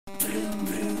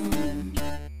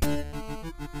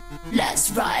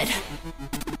let's ride.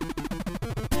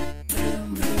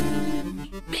 Vroom,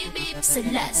 vroom. Beep, beep. So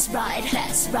let's ride.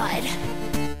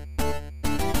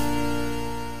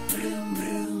 Vroom,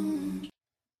 vroom.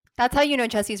 That's how you know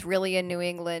Jesse's really in New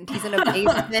England. He's in a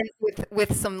basement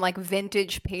with some like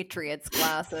vintage Patriots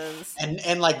glasses.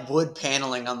 And like wood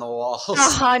paneling on the walls.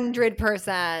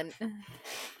 100%.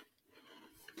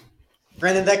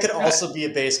 Granted, that could also be a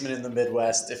basement in the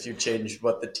Midwest if you changed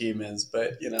what the team is,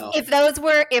 but you know. If those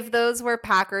were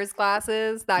Packers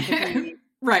glasses, that could be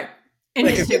right.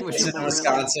 Like if it was in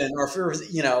Wisconsin, or if it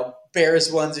was, you know,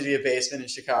 Bears ones, it'd be a basement in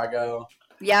Chicago.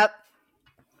 Yep.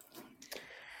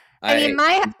 I mean,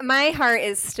 my heart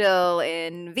is still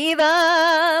in Viva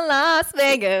Las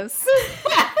Vegas.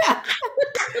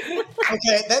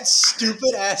 Okay, that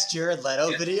stupid ass Jared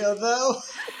Leto video though.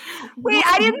 Wait,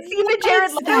 I didn't see the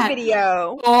Jared Leto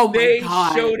video. Oh my They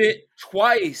god! showed it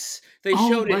twice. They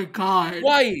showed it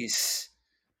twice.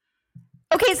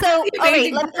 Okay, so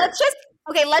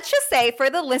let's just say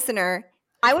for the listener,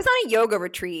 I was on a yoga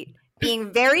retreat,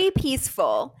 being very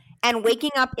peaceful, and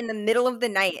waking up in the middle of the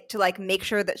night to like make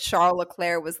sure that Charles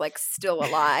Leclerc was like still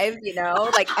alive, you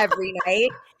know, like every night.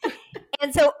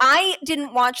 And so I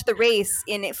didn't watch the race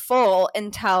in full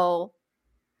until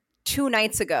 2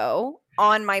 nights ago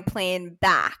on my plane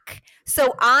back.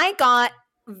 So I got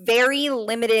very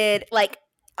limited, like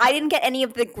I didn't get any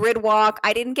of the grid walk.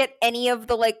 I didn't get any of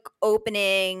the like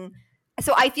opening.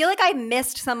 So I feel like I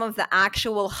missed some of the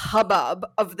actual hubbub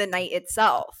of the night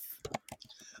itself.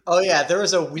 Oh yeah, there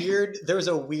was a weird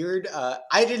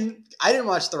I didn't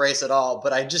watch the race at all,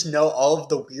 but I just know all of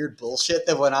the weird bullshit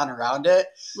that went on around it.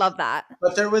 Love that.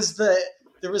 But there was a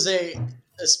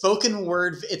spoken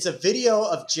word, it's a video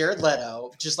of Jared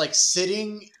Leto just like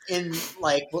sitting in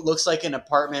like what looks like an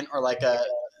apartment or like a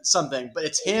something, but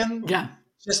it's him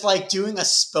just like doing a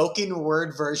spoken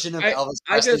word version of Elvis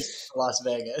Presley for Las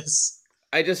Vegas.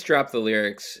 I just dropped the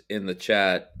lyrics in the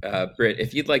chat. Britt,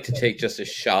 if you'd like to take just a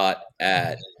shot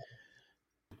at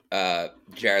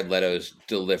Jared Leto's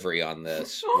delivery on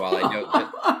this, while I know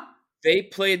that they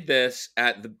played this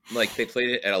they played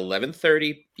it at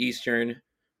 11:30 Eastern,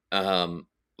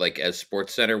 like as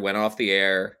SportsCenter went off the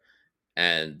air,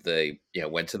 and they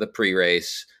went to the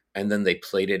pre-race, and then they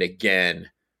played it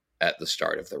again at the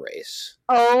start of the race.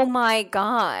 Oh my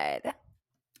god!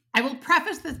 I will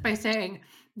preface this by saying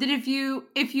that if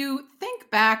you think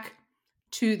back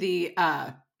to the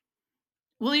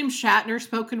William Shatner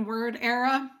spoken word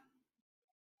era,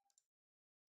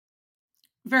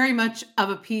 very much of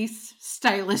a piece,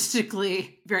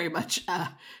 stylistically, very much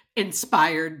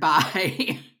inspired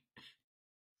by.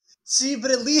 See,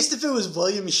 but at least if it was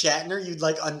William Shatner, you'd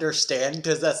like understand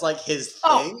because that's like his thing.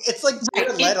 Oh, it's like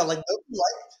Jared Leto, like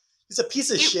it's a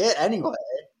piece of shit anyway.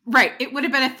 Right. It would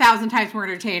have been 1,000 times more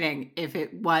entertaining if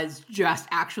it was just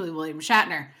actually William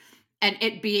Shatner. And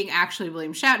it being actually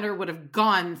William Shatner would have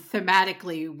gone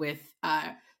thematically with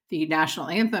the national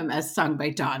anthem as sung by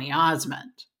Donny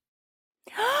Osmond.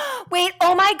 Wait,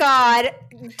 oh my god.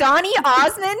 Donny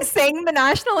Osmond sang the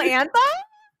national anthem?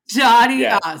 Donny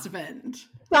Osmond.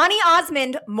 Donny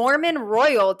Osmond, Mormon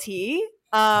royalty.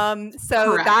 So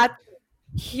Correct. That's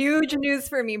huge news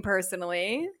for me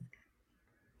personally.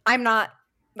 I'm not.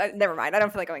 Never mind. I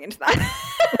don't feel like going into that.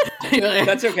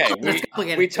 That's okay.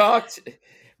 We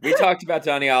talked about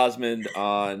Donny Osmond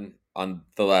on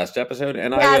the last episode,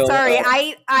 and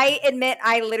I admit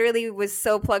I literally was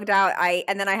so plugged out.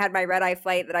 And then I had my red eye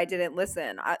flight that I didn't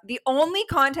listen. The only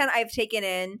content I've taken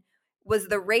in was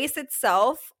the race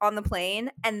itself on the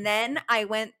plane, and then I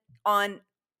went on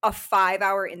a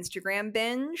 5-hour Instagram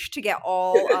binge to get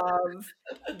all of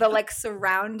the like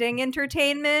surrounding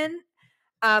entertainment.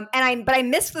 But I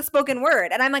missed the spoken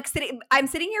word, and I'm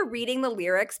sitting here reading the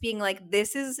lyrics, being like,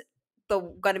 this is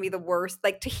going to be the worst.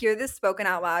 Like, to hear this spoken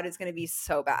out loud is going to be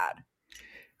so bad.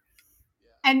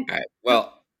 And all right,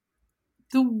 well,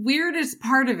 the weirdest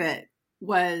part of it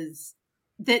was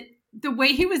that the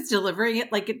way he was delivering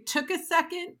it, like it took a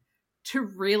second to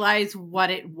realize what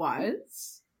it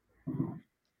was.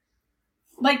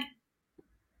 Like,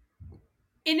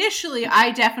 initially,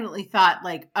 I definitely thought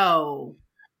like, oh,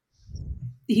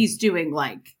 he's doing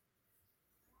like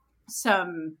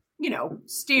some,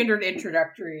 standard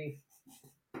introductory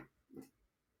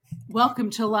welcome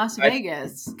to Las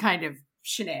Vegas kind of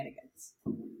shenanigans.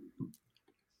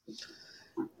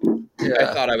 I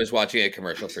thought I was watching a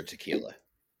commercial for tequila.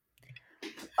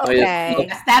 Okay.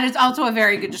 Yes, that is also a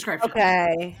very good description.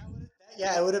 Okay.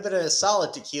 Yeah, it would have been a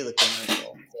solid tequila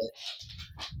commercial.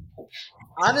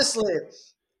 Honestly,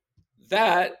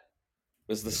 that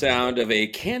was the sound of a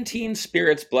Canteen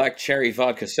Spirits Black Cherry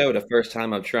Vodka Soda. First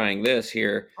time I'm trying this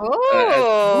here.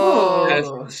 As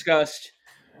discussed,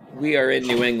 we are in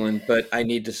New England, but I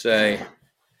need to say,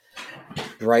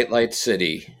 Bright Light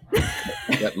City,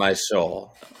 set my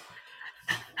soul.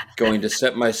 Going to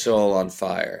set my soul on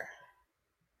fire.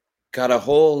 Got a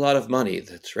whole lot of money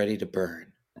that's ready to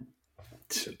burn.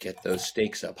 So get those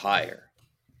stakes up higher.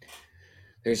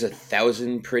 There's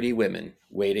 1,000 pretty women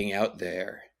waiting out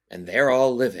there, and they're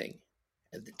all living,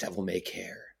 and the devil may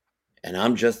care. And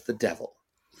I'm just the devil,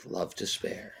 with love to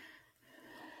spare.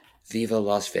 Viva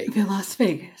Las Vegas. Viva Las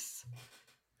Vegas.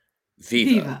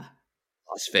 Viva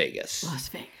Las Vegas. Las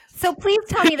Vegas. So please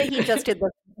tell me that he just did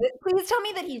please tell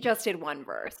me that he just did one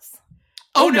verse.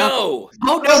 Oh no!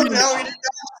 Oh no! He did not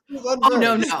do one Oh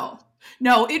verse.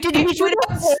 no! Did he do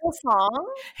the whole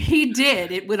song? He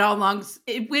did. It went on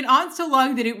so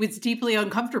long that it was deeply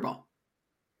uncomfortable.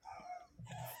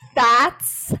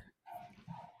 That's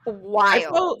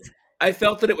wild. I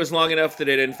felt that it was long enough that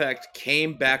it in fact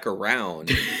came back around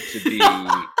to be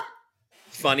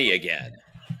funny again.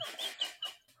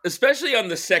 Especially on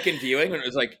the second viewing when it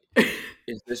was like,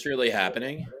 is this really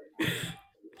happening?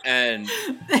 And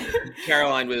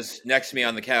Caroline was next to me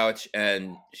on the couch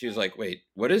and she was like, wait,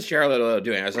 what is Charlotte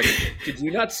doing? I was like, did you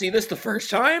not see this the first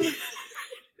time?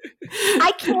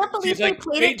 I can't believe they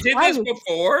played it twice. Did this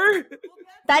before?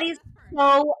 That is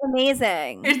so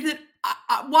amazing. Is it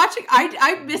watching?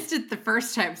 I missed it the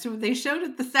first time, so when they showed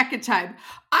it the second time,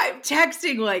 I'm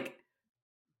texting like,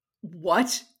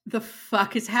 "What the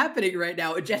fuck is happening right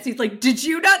now?" And Jesse's like, "Did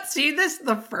you not see this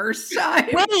the first time?"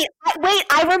 Wait!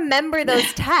 I remember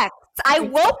those texts. I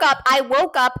woke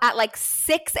up at like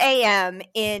 6 a.m.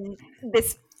 in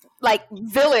this like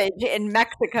village in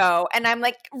Mexico, and I'm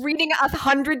like reading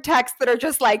 100 texts that are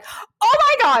just like, oh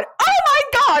my god,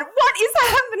 what is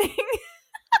happening?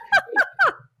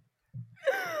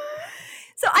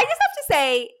 So I just have to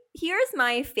say, here's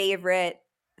my favorite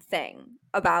thing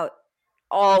about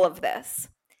all of this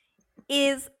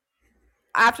is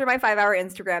after my 5-hour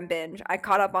Instagram binge, I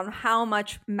caught up on how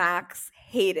much Max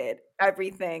hated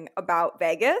everything about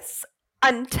Vegas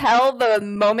until the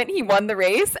moment he won the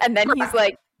race, and then he's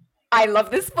like, I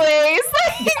love this place.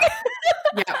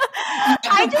 Yeah.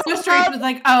 I just was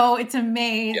like, oh, it's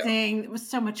amazing. Yeah. It was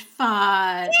so much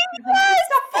fun. It's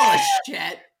so full of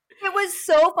shit. It was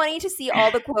so funny to see all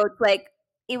the quotes. Like,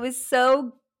 it was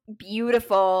so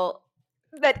beautiful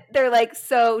that they're like,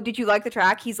 so did you like the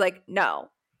track? He's like, no.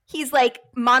 He's like,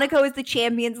 Monaco is the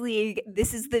Champions League.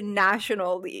 This is the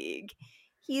National League.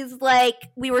 He's like,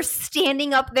 we were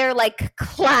standing up there like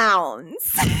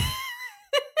clowns.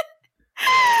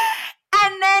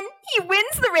 And then he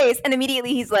wins the race, and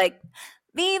immediately he's like,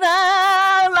 Viva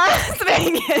Las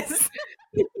Vegas.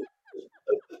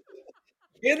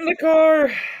 In the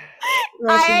car.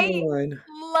 I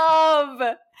love.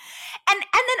 And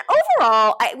then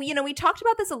overall, we talked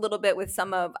about this a little bit with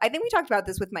I think we talked about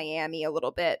this with Miami a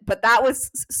little bit, but that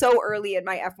was so early in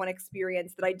my F1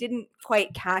 experience that I didn't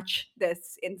quite catch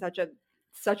this in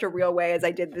such a real way as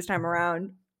I did this time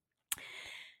around.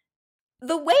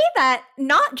 The way that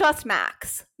not just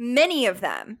Max, many of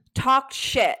them talked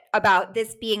shit about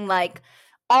this being like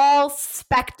all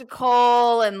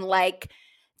spectacle and like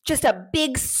just a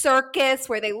big circus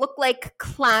where they look like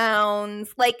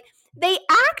clowns. Like, they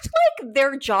act like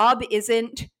their job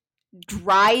isn't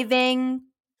driving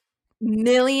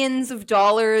millions of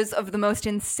dollars of the most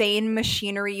insane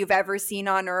machinery you've ever seen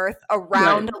on Earth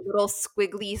around a little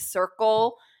squiggly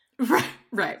circle.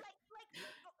 Right.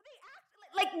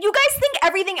 Like, you guys think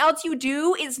everything else you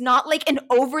do is not like an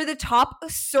over-the-top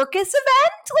circus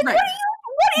event? Like,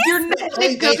 what is you're not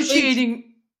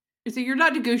negotiating? So you're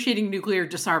not negotiating nuclear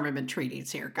disarmament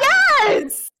treaties here, guys.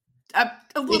 Yes! A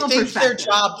little they think perspective. their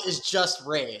job is just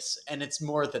race, and it's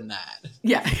more than that.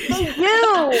 Yeah. They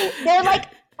do. They're like,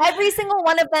 every single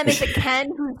one of them is a Ken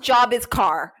whose job is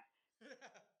car.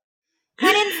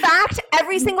 And in fact,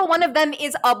 every single one of them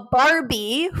is a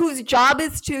Barbie whose job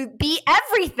is to be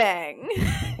everything.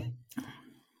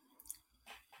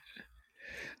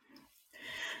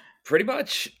 Pretty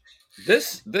much.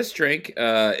 This drink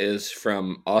is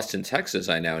from Austin, Texas.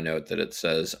 I now note that it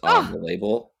says on the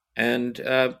label. And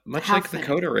much like the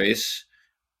Coda race,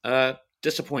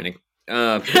 disappointing.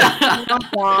 Okay,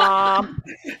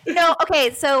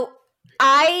 so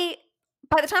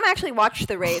by the time I actually watched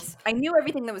the race, I knew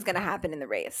everything that was going to happen in the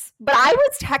race. But I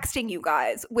was texting you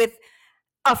guys with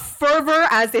a fervor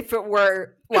as if it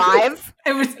were live.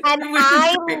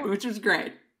 Which was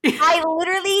great. I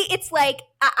literally, it's like,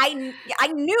 I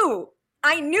knew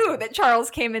that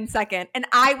Charles came in second. And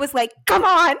I was like, come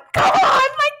on,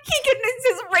 like, he could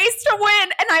his race to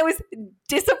win, and I was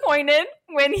disappointed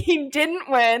when he didn't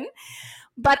win.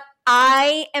 But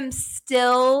I am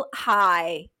still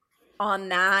high on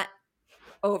that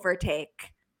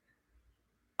overtake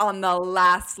on the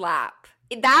last lap.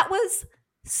 That was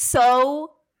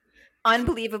so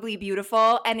unbelievably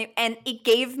beautiful, and it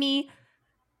gave me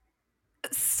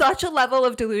such a level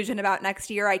of delusion about next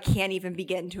year I can't even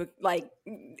begin to like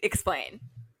explain.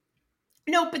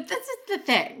 No, but this is the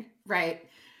thing, right?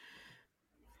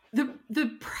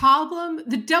 The problem,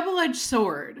 the double-edged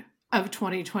sword of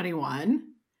 2021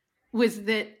 was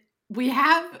that we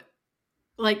have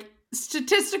like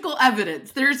statistical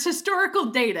evidence. There's historical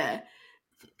data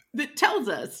that tells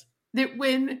us that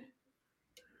when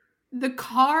the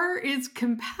car is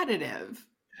competitive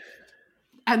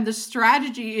and the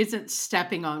strategy isn't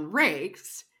stepping on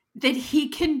brakes, that he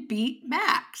can beat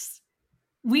Max.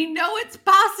 We know it's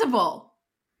possible.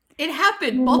 It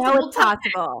happened multiple times.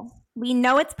 We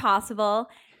know it's possible.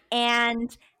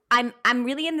 And I'm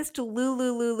really in this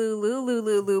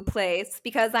delulu place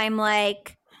because I'm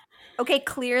like, okay,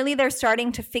 clearly they're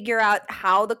starting to figure out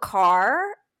how the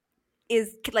car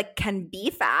is like can be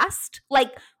fast.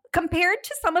 Like compared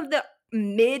to some of the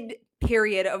mid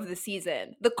period of the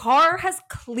season, the car has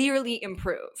clearly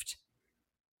improved.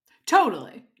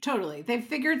 Totally. They've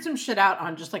figured some shit out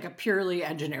on just like a purely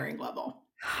engineering level.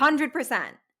 100%.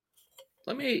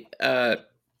 Let me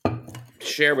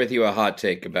share with you a hot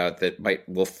take about that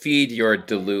will feed your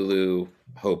Delulu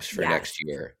hopes for next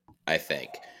year, I think.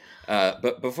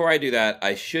 But before I do that,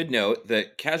 I should note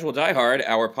that Casual Diehard,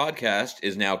 our podcast,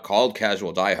 is now called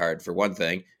Casual Diehard for one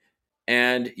thing.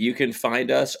 And you can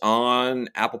find us on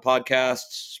Apple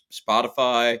Podcasts,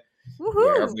 Spotify,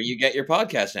 wherever you get your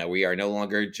podcasts now. We are no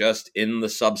longer just in the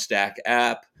Substack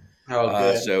app.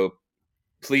 So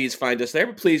please find us there.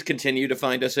 But please continue to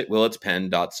find us at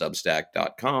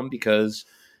willitspen.substack.com because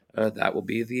that will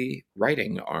be the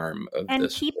writing arm of this. And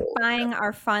keep buying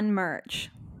our fun merch.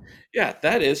 Yeah,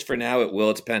 that is for now at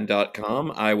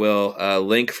willitspen.com. I will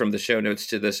link from the show notes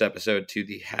to this episode to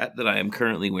the hat that I am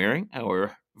currently wearing,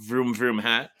 our Vroom Vroom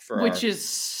hat. Which is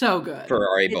so good. For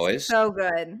our boys. So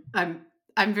good.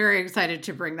 I'm very excited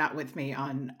to bring that with me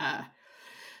on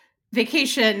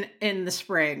vacation in the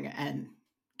spring and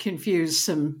confuse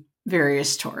some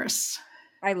various tourists.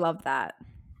 I love that.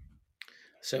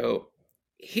 So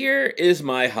here is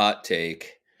my hot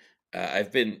take.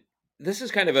 This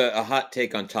is kind of a hot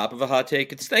take on top of a hot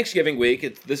take. It's Thanksgiving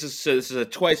week. This is a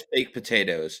twice baked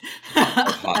potatoes.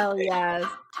 Hell yes.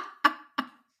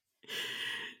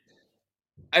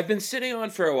 I've been sitting on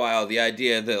for a while the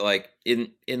idea that like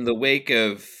in the wake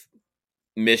of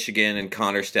Michigan and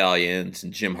Connor Stallions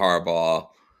and Jim Harbaugh,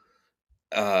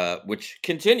 which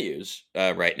continues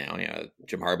right now.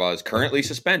 Jim Harbaugh is currently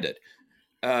suspended.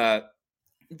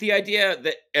 The idea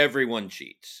that everyone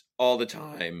cheats all the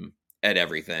time at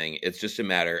everything. It's just a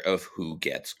matter of who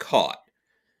gets caught.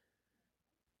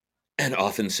 And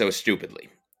often so stupidly.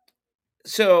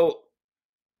 So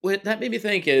what that made me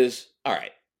think is, all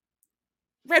right,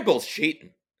 Red Bull's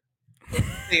cheating.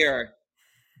 They are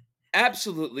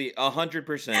absolutely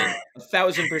 100%,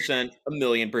 1,000%,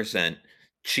 1,000,000%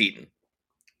 cheating.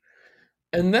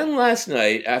 And then last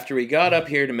night, after we got up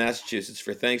here to Massachusetts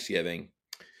for Thanksgiving,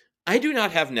 I do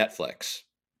not have Netflix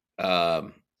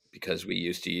because we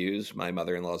used to use my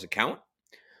mother-in-law's account.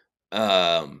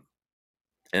 And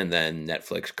then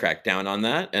Netflix cracked down on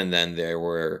that. And then there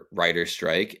were writer's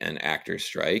strike and actor's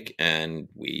strike. And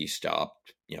we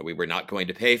stopped. We were not going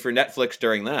to pay for Netflix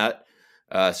during that.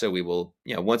 So we will,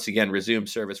 once again resume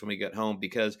service when we get home,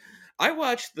 because I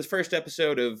watched the first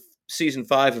episode of season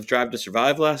 5 of Drive to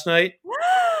Survive last night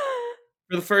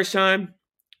for the first time.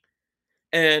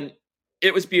 And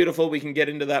it was beautiful. We can get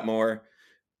into that more.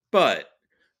 But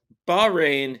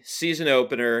Bahrain season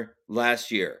opener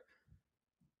last year.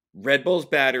 Red Bull's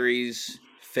batteries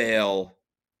fail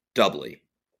doubly.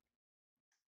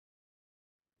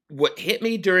 What hit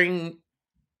me during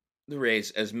the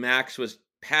race as Max was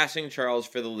passing Charles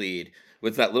for the lead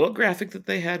was that little graphic that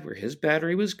they had where his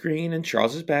battery was green and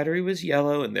Charles's battery was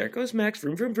yellow, and there goes Max,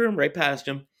 vroom, vroom, vroom, right past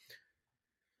him.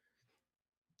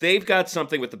 They've got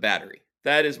something with the battery.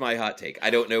 That is my hot take. I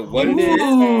don't know what it is,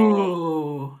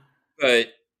 but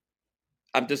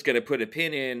I'm just going to put a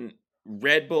pin in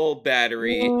Red Bull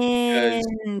battery.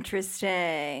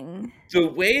 Interesting. The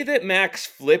way that Max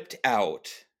flipped out.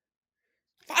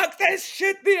 Fuck this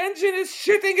shit. The engine is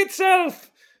shitting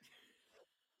itself.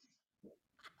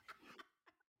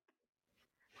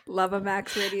 Love a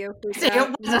Max radio.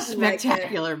 It was a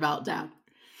spectacular meltdown.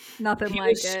 Nothing he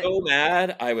like was it. So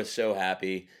mad. I was so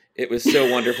happy. It was so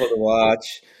wonderful to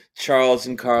watch. Charles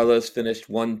and Carlos finished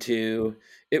 1-2.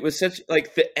 It was such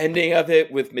like the ending of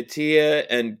it with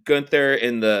Mattia and Gunther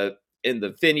in the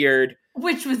vineyard,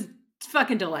 which was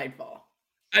fucking delightful.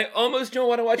 I almost don't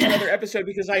want to watch another episode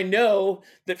because I know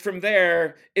that from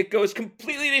there it goes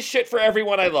completely to shit for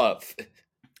everyone I love.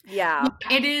 Yeah.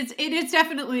 It is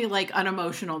definitely like an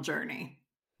emotional journey.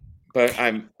 But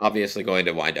I'm obviously going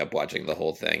to wind up watching the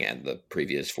whole thing and the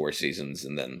previous 4 seasons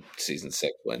and then season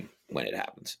 6 when it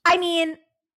happens. I mean,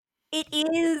 it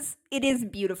is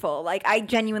beautiful. Like, I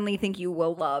genuinely think you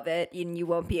will love it and you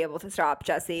won't be able to stop,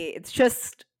 Jesse. It's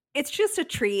just a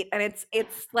treat, and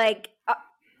it's like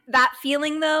that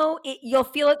feeling though. You'll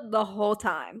feel it the whole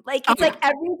time. Like, it's like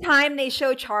every time they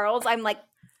show Charles, I'm like,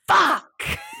 fuck.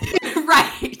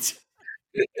 Right.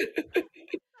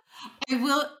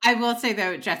 I will say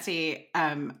though, Jesse,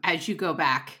 as you go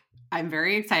back, I'm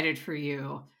very excited for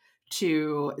you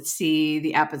to see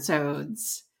the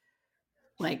episodes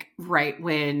like right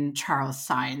when Charles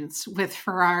signs with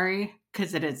Ferrari,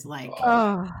 because it is like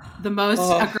the most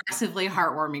aggressively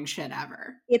heartwarming shit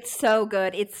ever. It's so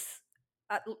good. It's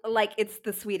like it's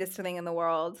the sweetest thing in the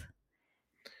world.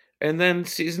 And then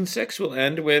season 6 will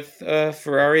end with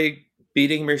Ferrari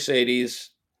beating Mercedes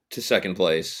to second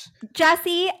place.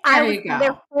 Jesse,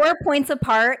 they're 4 points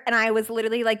apart, and I was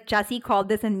literally like, Jesse called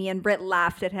this, and me and Britt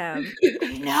laughed at him.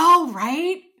 I know,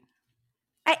 right?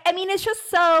 I mean, it's just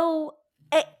so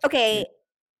okay.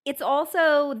 It's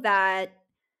also that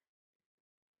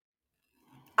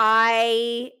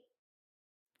I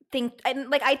think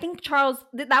Charles,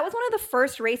 that was one of the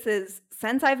first races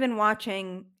since I've been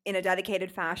watching in a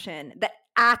dedicated fashion that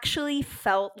actually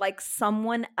felt like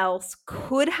someone else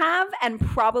could have and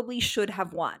probably should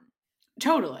have won.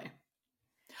 Totally.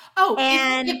 Oh,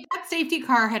 and if that safety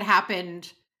car had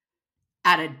happened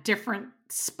at a different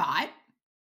spot,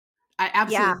 I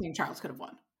absolutely think Charles could have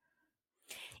won.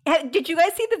 Did you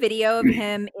guys see the video of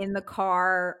him in the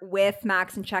car with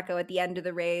Max and Checo at the end of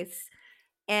the race?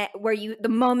 And where the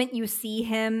moment you see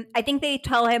him, I think they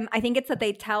tell him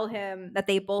that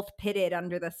they both pitted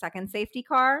under the second safety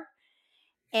car.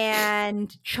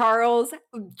 And Charles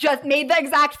just made the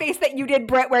exact face that you did,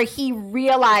 Britt, where he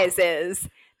realizes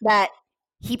that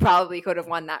he probably could have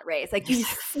won that race. Like, you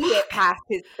see it past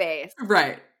his face.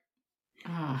 Right.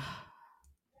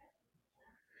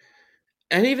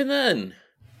 And even then,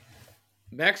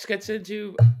 Max gets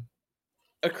into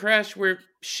a crash where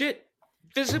shit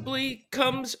visibly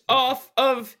comes off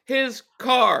of his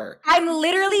car. I'm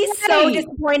literally so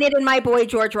disappointed in my boy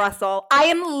George Russell.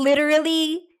 I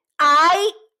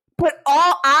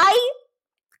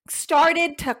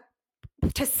started to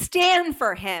stand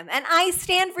for him, and I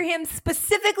stand for him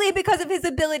specifically because of his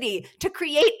ability to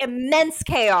create immense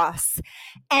chaos.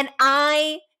 And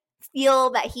I feel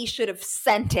that he should have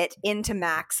sent it into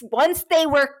Max. Once they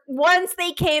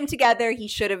came together, he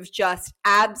should have just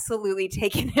absolutely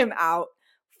taken him out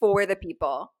for the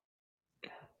people.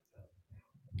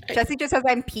 Jesse just says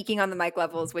I'm peeking on the mic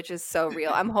levels, which is so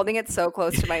real. I'm holding it so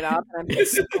close to my mouth and I'm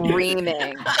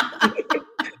screaming.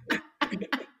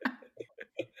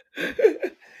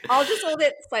 I'll just hold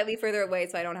it slightly further away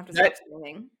so I don't have to stop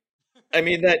screaming. I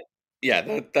mean,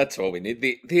 that's what we need.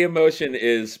 The emotion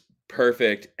is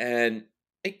perfect. And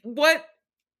what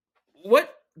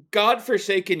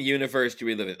godforsaken universe do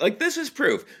we live in? Like, this is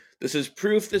proof. This is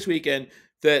proof this weekend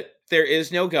that there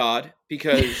is no God,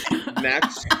 because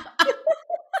Max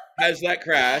has that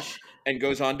crash and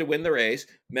goes on to win the race.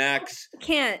 Max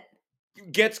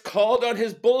gets called on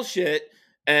his bullshit,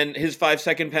 and his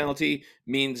 5-second penalty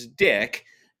means dick.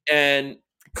 And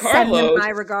Carlos, send him my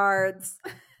regards.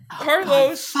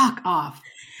 Carlos, God, fuck off.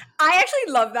 I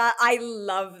actually love that. I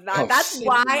love that. That's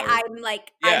why I'm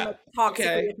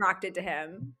toxically attracted to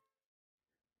him.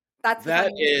 That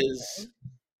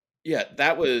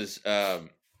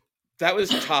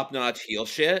was top-notch heel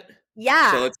shit.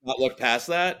 Yeah. So let's not look past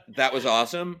that. That was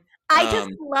awesome. I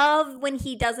just love when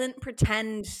he doesn't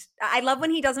pretend. I love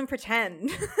when he doesn't pretend.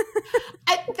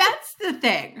 That's the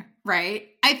thing, right?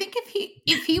 I think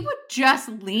if he would just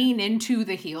lean into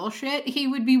the heel shit, he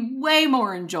would be way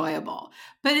more enjoyable.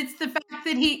 But it's the fact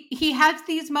that he has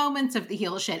these moments of the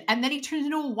heel shit, and then he turns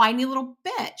into a whiny little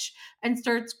bitch and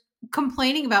starts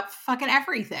complaining about fucking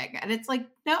everything. And it's like,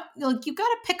 no, like, you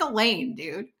gotta pick a lane,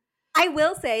 dude. I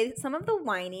will say some of the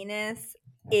whininess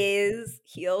is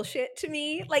heel shit to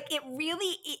me. Like,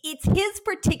 it's his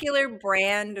particular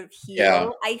brand of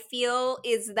heel. I feel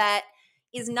is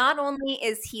not only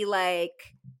is he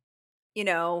like,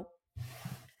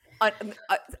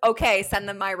 okay, send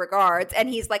them my regards, and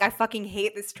he's like, I fucking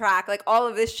hate this track, like all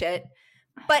of this shit,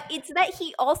 But it's that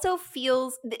he also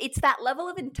feels it's that level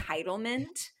of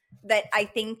entitlement that I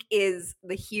think is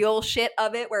the heel shit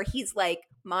of it, where he's like,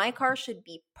 my car should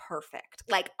be perfect.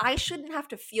 Like, I shouldn't have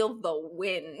to feel the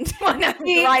wind when I'm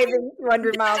driving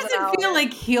 200 miles an hour. It doesn't feel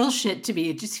like heel shit to me.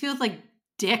 It just feels like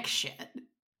dick shit.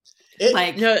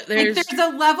 There's a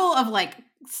level of like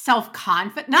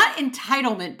self-confidence, not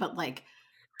entitlement, but like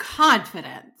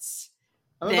confidence.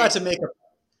 I'm about to make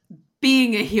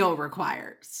being a heel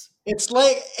requires. It's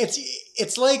like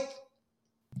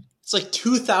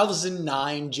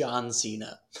 2009 John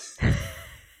Cena.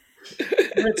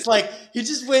 It's like he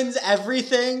just wins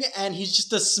everything and he's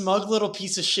just a smug little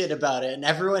piece of shit about it and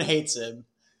everyone hates him.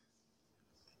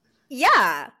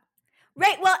 Yeah.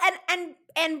 Right. Well,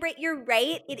 and Britt, you're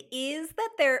right. It is that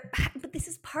but this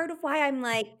is part of why I'm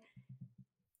like,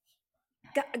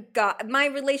 God, my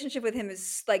relationship with him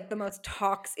is like the most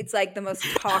toxic. It's like the most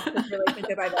toxic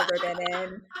relationship I've ever been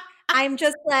in. I'm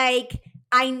just like,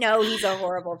 I know he's a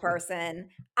horrible person.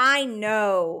 I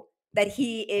know that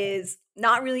he is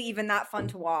not really even that fun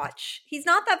to watch. He's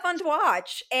not that fun to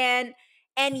watch. And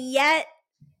yet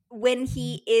when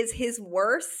he is his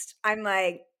worst, I'm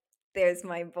like, there's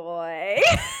my boy.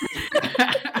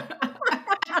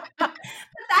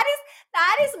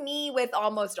 That is me with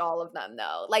almost all of them,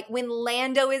 though. Like when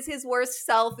Lando is his worst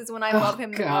self is when I love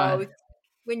him the most.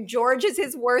 When George is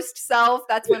his worst self,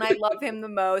 that's when I love him the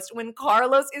most. When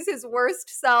Carlos is his worst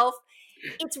self,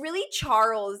 it's really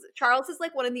Charles. Charles is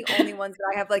like one of the only ones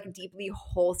that I have like deeply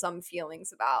wholesome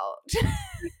feelings about.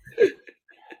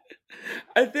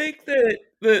 I think that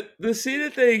the Cena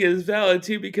thing is valid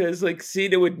too, because like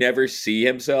Cena would never see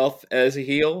himself as a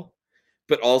heel,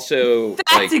 but also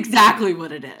that's exactly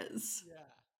what it is. Yeah.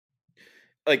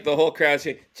 Like the whole crowd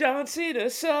saying, John Cena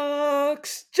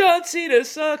sucks,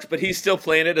 but he's still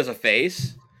playing it as a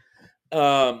face.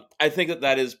 I think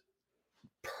that is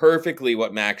perfectly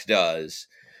what Max does.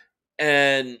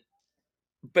 But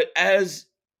as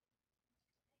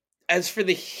for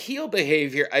the heel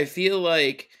behavior, I feel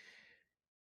like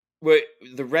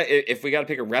if we got to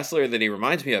pick a wrestler that he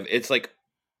reminds me of, it's like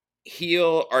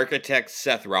heel architect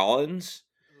Seth Rollins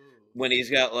when he's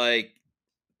got like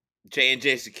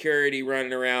J&J security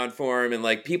running around for him and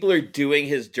like people are doing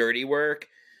his dirty work.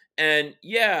 And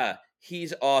yeah,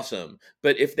 he's awesome.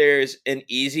 But if there's an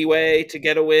easy way to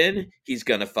get a win, he's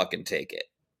gonna fucking take it.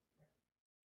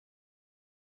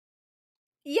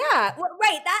 Yeah, well,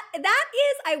 right. That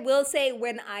is, I will say,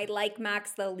 when I like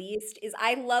Max the least is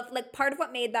I love, like, part of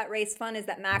what made that race fun is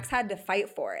that Max had to fight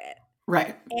for it.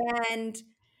 Right. And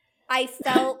I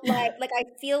felt like I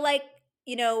feel like,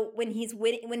 you know, when he's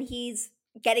winning, when he's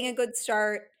getting a good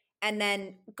start and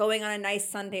then going on a nice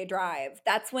Sunday drive,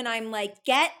 that's when I'm like,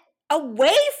 get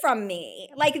away from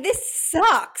me. Like, this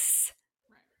sucks.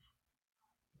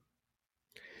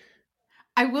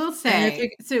 I will say,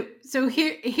 so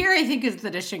here I think is the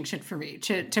distinction for me,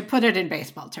 to put it in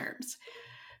baseball terms.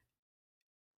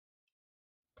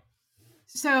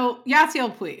 So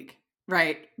Yasiel Puig,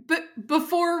 right? But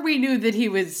before we knew that he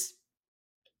was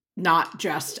not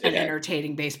just an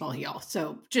entertaining baseball heel.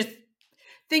 So just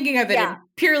thinking of it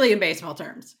purely in baseball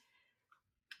terms.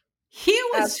 He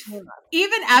was,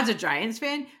 even as a Giants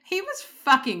fan, he was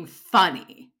fucking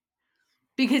funny.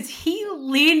 Because he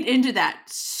leaned into that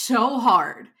so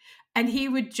hard, and he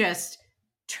would just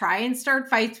try and start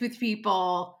fights with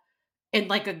people in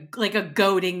like a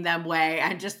goading them way,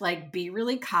 and just like be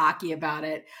really cocky about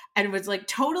it, and was like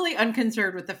totally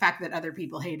unconcerned with the fact that other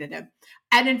people hated him,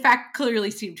 and in fact clearly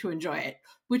seemed to enjoy it,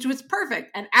 which was perfect,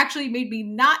 and actually made me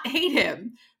not hate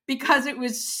him because it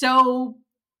was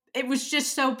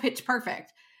just so pitch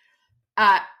perfect.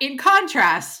 In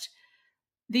contrast,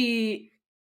 the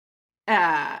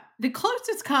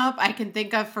closest comp I can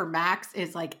think of for Max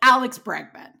is like Alex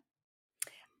Bregman.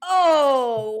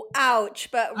 Oh, ouch!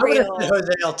 But real.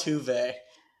 Jose Altuve.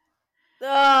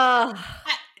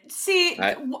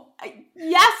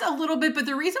 Yes, a little bit, but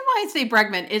the reason why I say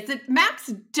Bregman is that Max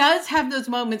does have those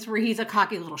moments where he's a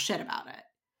cocky little shit about it,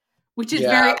 which is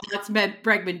very Alex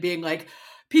Bregman being like,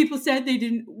 people said they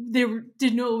didn't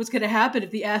know what was going to happen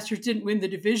if the Astros didn't win the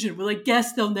division. Well, I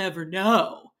guess they'll never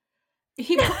know.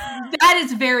 That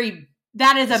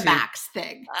is a Max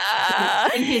thing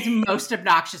in his most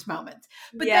obnoxious moments.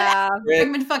 But then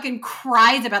Bregman fucking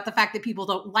cries about the fact that people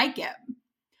don't like him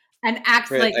and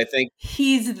acts like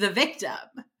he's the victim.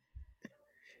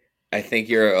 I think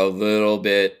you're a little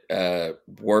bit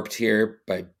warped here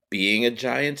by being a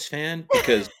Giants fan,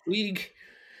 because Puig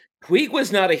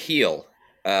was not a heel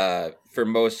for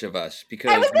most of us,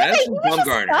 because Madison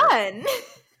Bumgarner.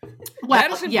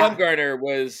 Madison Bumgarner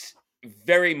was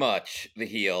very much the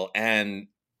heel, and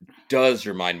does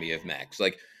remind me of Max.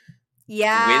 Like, wins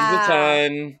a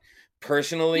ton.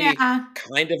 Personally,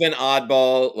 kind of an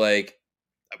oddball. Like,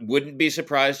 wouldn't be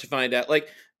surprised to find out. Like,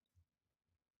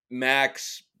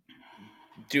 Max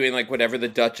doing like whatever the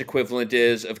Dutch equivalent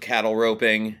is of cattle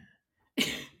roping.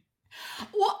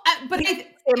 Well, but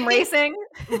sim racing,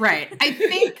 right? I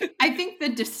think the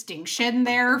distinction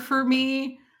there for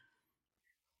me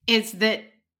is that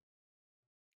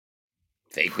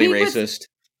vaguely racist.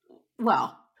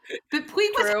 But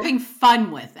Puig was having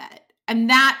fun with it, and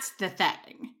that's the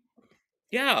thing.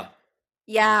 Yeah.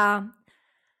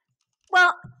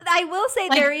 Well, I will say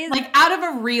there is like out of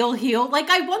a real heel. Like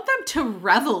I want them to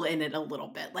revel in it a little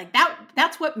bit. Like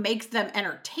that's what makes them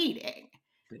entertaining.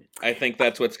 I think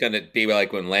that's what's going to be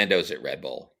like when Lando's at Red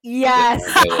Bull. Yes.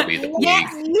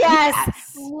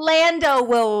 Yes. Lando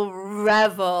will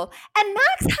revel. And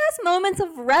Max has moments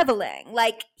of reveling.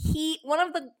 Like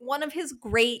one of his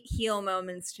great heel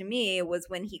moments to me was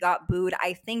when he got booed,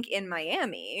 I think in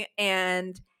Miami,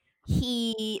 and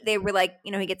they were like,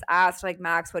 you know, he gets asked like,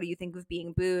 Max, what do you think of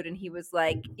being booed? And he was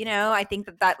like, you know, I think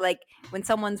that like when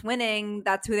someone's winning,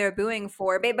 that's who they're booing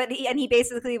for. But he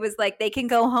basically was like, they can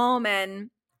go home and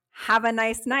have a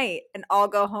nice night and I'll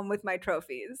go home with my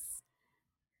trophies.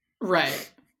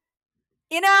 Right.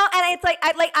 You know, and it's like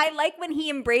I like when he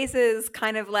embraces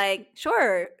kind of like,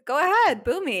 sure, go ahead,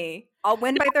 boo me. I'll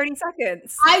win by 30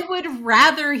 seconds. I would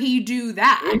rather he do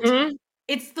that. Mm-hmm.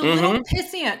 It's the little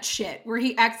pissant shit where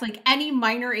he acts like any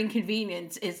minor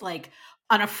inconvenience is like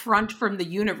an affront from the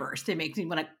universe that makes me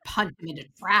want to punch him into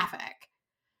traffic.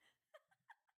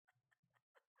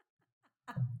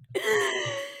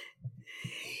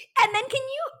 And then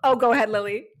oh, go ahead,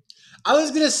 Lily. I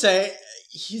was going to say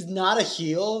he's not a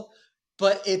heel,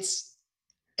 but it's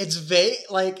vague.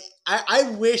 Like,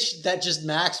 I wish that just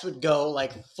Max would go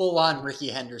like full on Ricky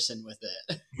Henderson with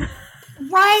it.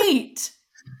 Right.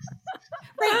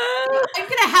 I'm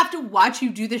going to have to watch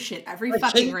you do this shit every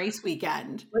fucking race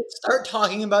weekend. Let's start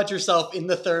talking about yourself in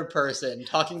the third person,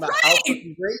 talking about how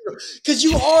fucking great you are. Because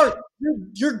you are.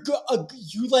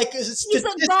 You like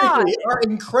statistically are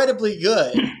incredibly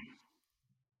good.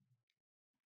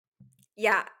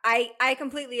 Yeah, I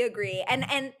completely agree. And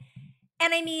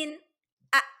I mean,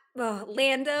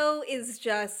 Lando is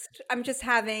just, I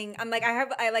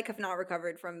have not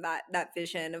recovered from that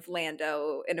vision of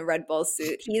Lando in a Red Bull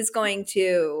suit. He's going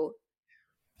to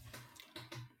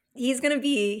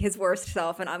be his worst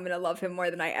self, and I'm going to love him more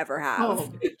than I ever have.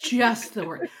 Oh, just the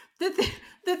worst.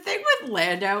 The thing with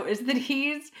Lando is that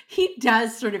he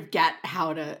does sort of get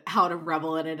how to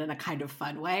revel in it in a kind of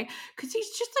fun way, because he's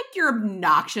just like your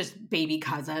obnoxious baby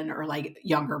cousin or like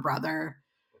younger brother.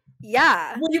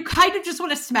 Yeah. Well, you kind of just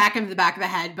want to smack him in the back of the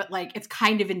head, but like it's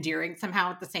kind of endearing somehow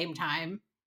at the same time.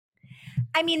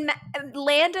 I mean,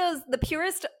 the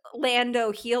purest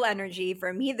Lando heel energy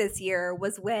for me this year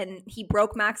was when he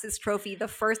broke Max's trophy the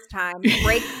first time,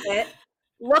 breaks it,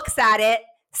 looks at it,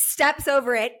 steps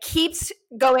over it, keeps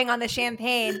going on the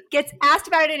champagne, gets asked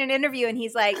about it in an interview, and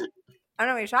he's like, I don't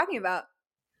know what you're talking about.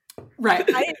 Right.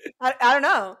 I don't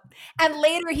know. And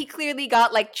later he clearly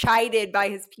got like chided by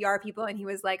his PR people, and he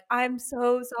was like, I'm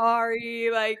so sorry.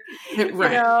 Like, you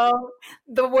know,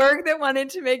 the work that went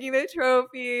into making the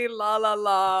trophy, la, la,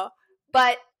 la.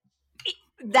 But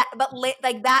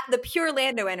the pure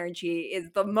Lando energy is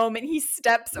the moment he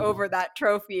steps over that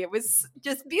trophy. It was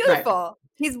just beautiful. Right.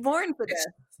 He's born for this.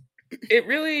 It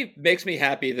really makes me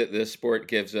happy that this sport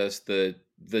gives us the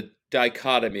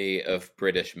dichotomy of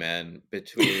British men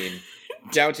between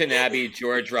Downton Abbey,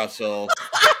 George Russell,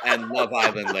 and Love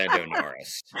Island, Lando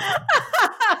Norris.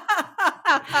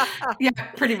 Yeah,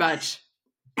 pretty much.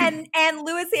 And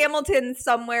Lewis Hamilton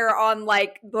somewhere on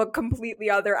like the completely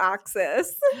other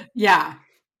axis. Yeah.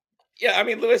 Yeah, I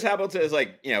mean, Lewis Hamilton is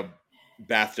like, you know,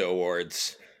 BAFTA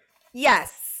awards.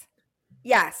 Yes.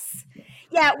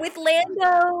 Yeah, with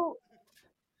Lando.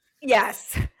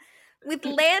 Yes. With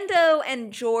Lando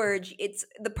and George, it's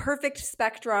the perfect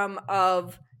spectrum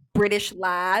of British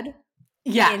lad.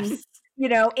 Yes.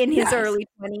 In his early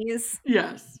 20s.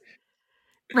 Yes.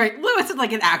 Right. Lewis is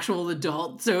like an actual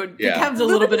adult, so it becomes a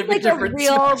little bit of a different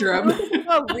spectrum.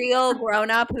 A real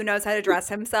grown-up who knows how to dress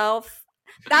himself.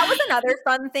 That was another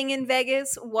fun thing in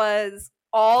Vegas was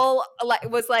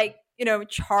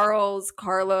Charles,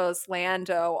 Carlos,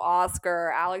 Lando,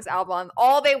 Oscar, Alex Albon,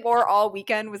 all they wore all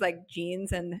weekend was like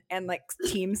jeans and like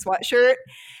team sweatshirt.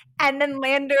 And then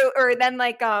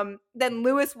then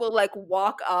Lewis will like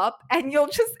walk up and you'll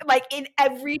just like in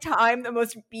every time the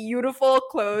most beautiful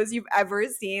clothes you've ever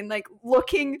seen, like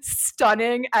looking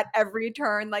stunning at every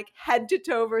turn, like head to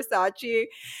toe Versace.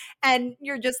 And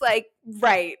you're just like,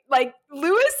 right. Like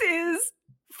Lewis is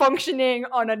functioning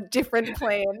on a different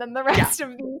plane than the rest of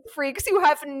these freaks who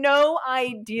have no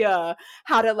idea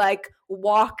how to like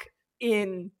walk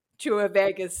in to a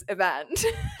Vegas event.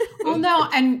 Well, no,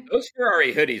 and those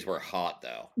Ferrari hoodies were hot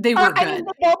though. They were good. I mean,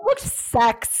 they both looked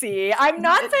sexy. I'm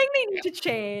not saying they need to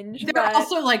change. They're but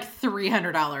also like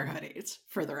 $300 hoodies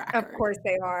for the record. Of course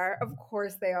they are. Of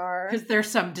course they are. Because there's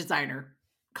some designer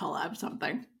collab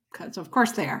something. Because of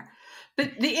course they are.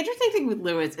 But the interesting thing with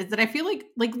Lewis is that I feel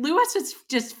like Lewis is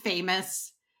just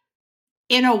famous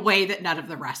in a way that none of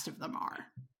the rest of them are.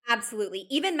 Absolutely.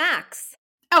 Even Max.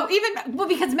 Oh,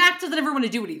 because Max doesn't ever want to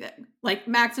do anything. Like,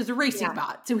 Max is a racing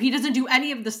bot. So he doesn't do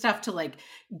any of the stuff to, like,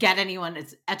 get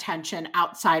anyone's attention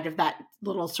outside of that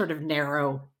little sort of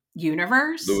narrow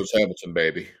universe. Lewis Hamilton,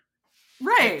 baby.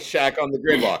 Right. Like Shaq on the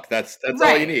gridlock. That's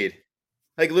all you need.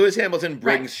 Like, Lewis Hamilton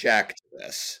brings Shaq to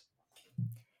this.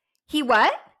 He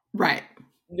what? Right.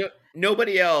 No,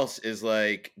 nobody else is,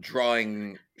 like,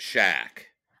 drawing Shaq.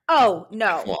 Oh,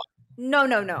 no. No.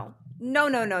 No.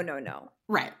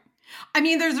 Right. I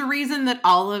mean, there's a reason that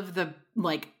all of the,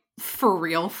 like, for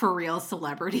real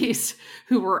celebrities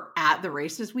who were at the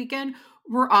race this weekend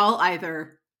were all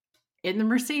either in the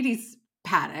Mercedes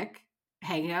paddock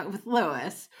hanging out with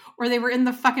Lewis, or they were in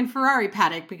the fucking Ferrari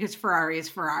paddock because Ferrari is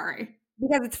Ferrari.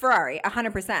 Because it's Ferrari,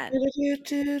 100%.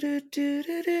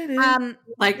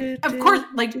 Like, of course,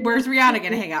 like, where's Rihanna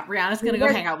going to hang out? Rihanna's going to go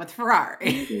hang out with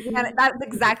Ferrari. That's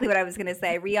exactly what I was going to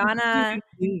say. Rihanna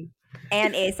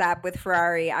and ASAP with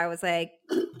Ferrari. I was like,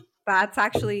 that's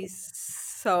actually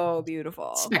so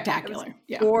beautiful. Spectacular.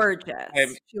 Yeah.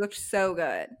 Gorgeous. She looked so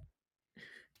good.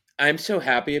 I'm so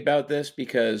happy about this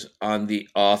because on the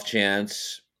off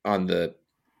chance,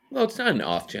 well, it's not an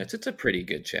off chance. It's a pretty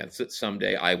good chance that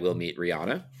someday I will meet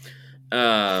Rihanna. Love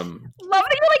that you're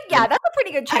like, yeah, that's a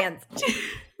pretty good chance.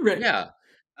 Right. Yeah.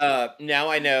 Now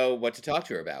I know what to talk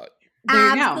to her about.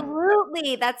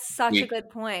 Absolutely. That's such a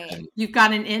good point. You've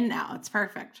got an in now. It's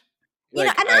perfect.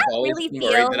 Like, I've always been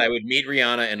worried that I would meet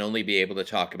Rihanna and only be able to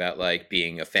talk about, like,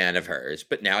 being a fan of hers.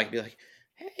 But now I can be like,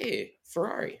 hey,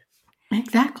 Ferrari.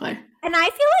 Exactly. And I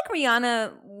feel like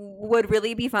Rihanna would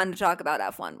really be fun to talk about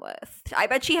F1 with. I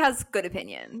bet she has good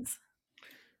opinions.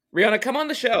 Rihanna, come on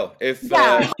the show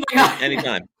anytime.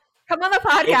 Come on the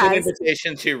podcast. Open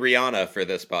invitation to Rihanna for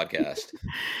this podcast.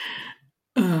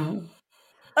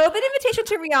 Open invitation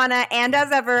to Rihanna, and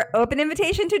as ever, open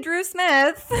invitation to Drew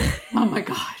Smith. Oh my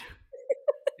God.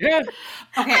 Yeah.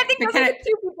 Okay. I think those are the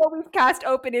two people we've cast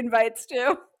open invites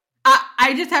to.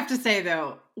 I just have to say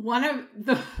though, one of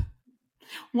the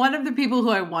people who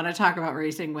I want to talk about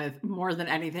racing with more than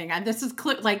anything, and this is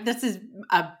this is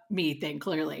a me thing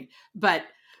clearly, but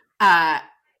Garrett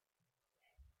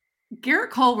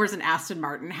Cole wears an Aston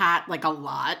Martin hat like a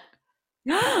lot.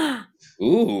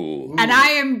 Ooh. And I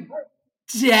am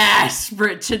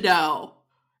desperate to know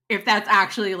if that's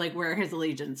actually like where his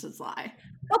allegiances lie.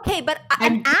 Okay, but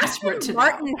an Aston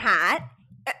Martin hat,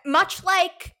 much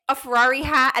like a Ferrari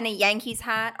hat and a Yankees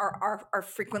hat, are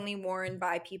frequently worn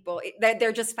by people.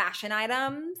 They're just fashion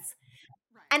items.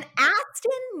 An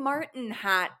Aston Martin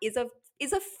hat is a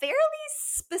fairly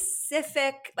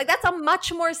specific, like that's a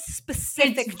much more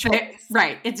specific choice.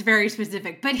 Right, it's very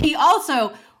specific. But he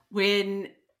also, when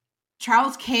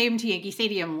Charles came to Yankee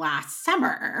Stadium last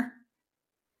summer,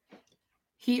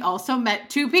 he also met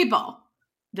two people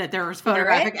that there was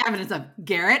photographic evidence of,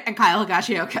 Garrett and Kyle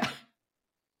Higashioka.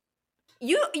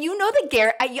 You know that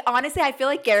Garrett, honestly, I feel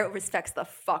like Garrett respects the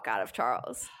fuck out of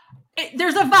Charles.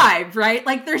 There's a vibe, right?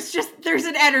 Like there's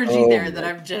an energy there that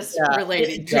I'm just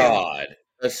relating to. God,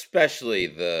 especially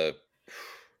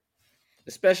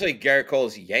Garrett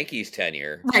Cole's Yankees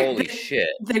tenure. Right. Holy shit.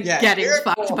 Getting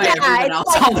fucked by everyone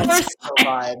else all the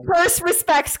time. Curse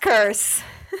respects curse.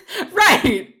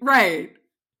 Right.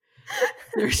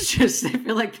 There's just, I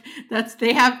feel like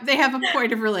they have a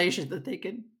point of relation that they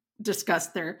can discuss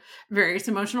their various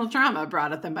emotional trauma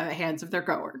brought at them by the hands of their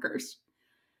coworkers.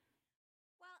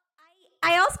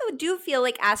 I also do feel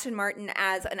like Aston Martin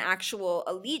as an actual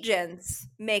allegiance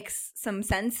makes some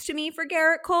sense to me for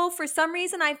Garrett Cole. For some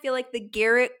reason, I feel like the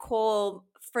Garrett Cole,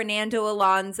 Fernando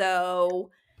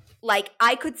Alonso, like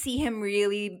I could see him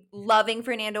really loving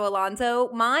Fernando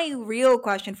Alonso. My real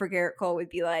question for Garrett Cole would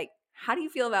be like, how do you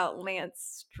feel about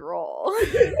Lance Stroll?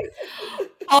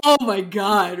 Oh my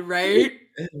God, right?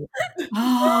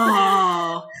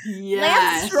 Oh, yes.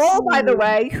 Lance Stroll, by the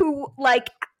way, who like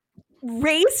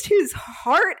raced his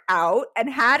heart out and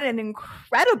had an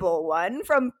incredible one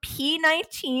from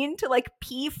P19 to like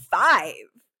P5.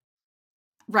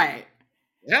 Right.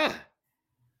 Yeah.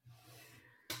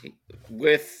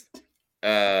 With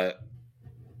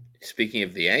speaking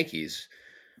of the Yankees,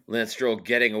 Lance Stroll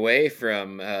getting away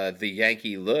from the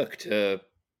Yankee look to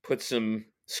put some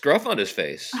scruff on his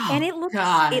face. And it looks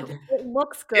it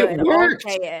looks good. It worked.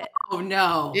 I'll say it. Oh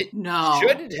no. It no.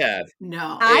 shouldn't have.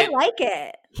 No. I like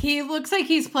it. He looks like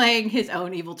he's playing his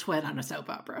own evil twin on a soap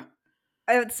opera.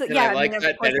 I like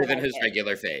that better than his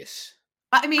regular face.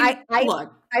 I mean,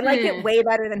 look. I like it way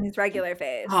better than his regular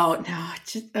face. Oh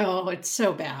no, it's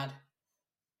so bad.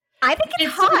 I think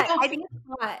it's hot. I think it's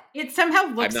hot. It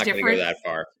somehow looks different. I'm not going to go that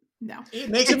far. No. It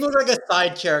makes him look like a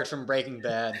side character from Breaking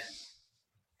Bad.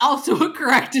 Also a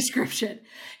correct description.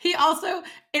 It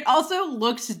also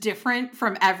looks different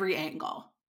from every angle.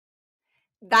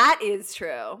 That is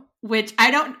true. Which I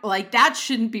don't like. That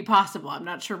shouldn't be possible. I'm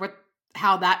not sure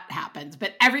how that happens,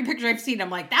 but every picture I've seen,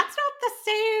 I'm like, that's not the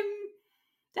same.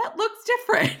 That looks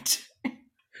different.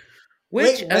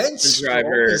 Which Lance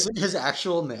driver isn't his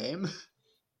actual name?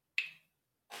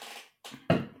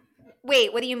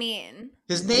 Wait, what do you mean?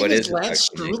 His name is Lance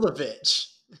Strulovich.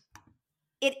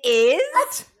 It is?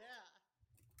 What?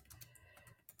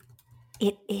 Yeah.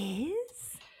 It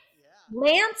is? Yeah.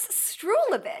 Lance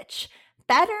Strulovich,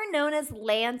 better known as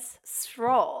Lance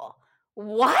Stroll.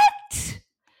 What?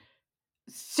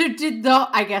 So did the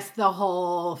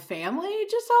whole family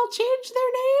just all change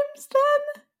their names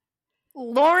then?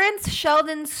 Lawrence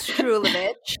Sheldon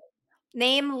Strulovich,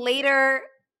 name later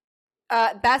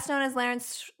best known as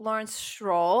Lawrence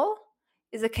Stroll,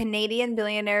 is a Canadian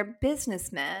billionaire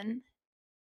businessman.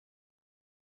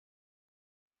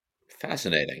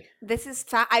 Fascinating. This is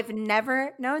I've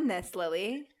never known this,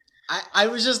 Lily. I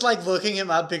was just like looking him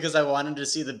up because I wanted to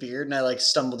see the beard, and I like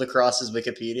stumbled across his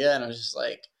Wikipedia, and I was just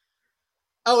like,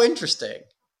 oh, interesting.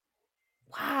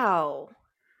 Wow.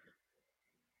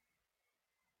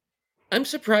 I'm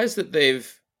surprised that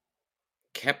they've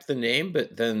kept the name,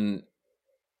 but then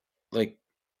like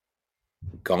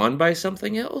gone by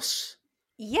something else.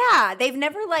 Yeah, they've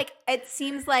never it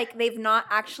seems like they've not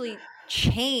actually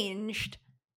changed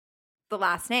the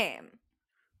last name.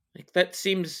 Like that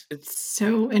seems it's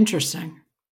so interesting.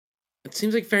 It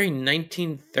seems like very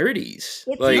 1930s.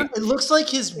 It looks like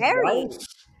his wives,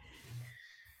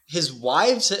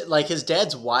 like his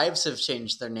dad's wives, have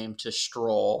changed their name to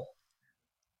Stroll.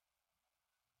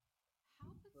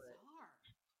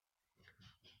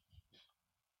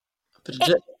 But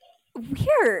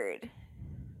weird.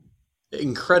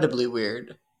 Incredibly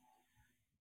weird.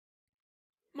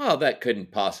 Well, that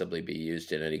couldn't possibly be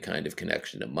used in any kind of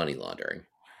connection to money laundering.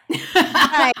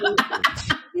 No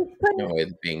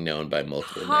way being known by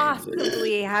multiple names.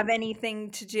 Possibly have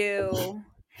anything to do.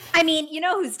 I mean, you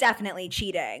know who's definitely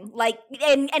cheating? Like,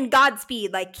 and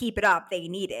Godspeed, like, keep it up. They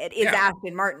need it. Is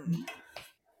Aston Martin.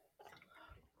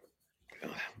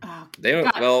 They don't.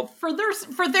 God, well, for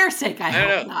their sake, I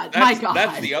hope not. My God,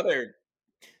 that's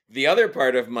the other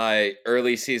part of my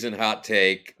early season hot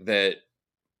take that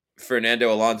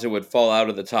Fernando Alonso would fall out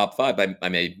of the top 5. I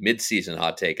made mid-season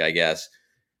hot take, I guess.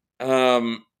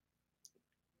 Real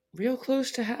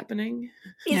close to happening.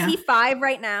 Is he 5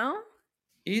 right now?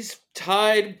 He's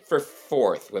tied for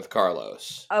 4th with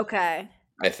Carlos. Okay.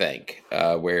 I think.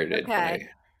 Where did I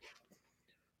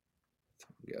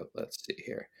go? Let's see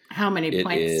here. How many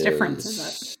points difference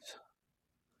is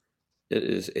it? It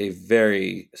is a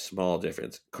very small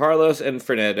difference. Carlos and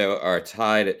Fernando are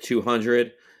tied at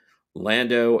 200.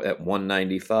 Lando at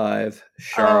 195.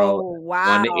 Charles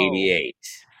 188.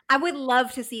 I would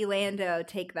love to see Lando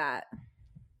take that.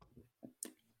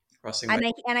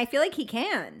 And I feel like he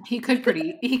can. He could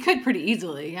pretty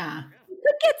easily, yeah. He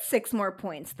could get 6 more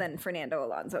points than Fernando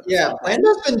Alonso. Yeah,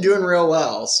 Lando's been doing real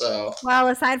well, so. Well,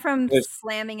 aside from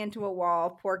slamming into a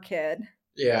wall, poor kid.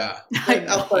 Yeah.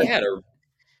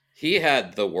 He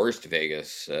had the worst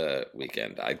Vegas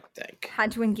weekend, I think.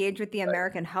 Had to engage with the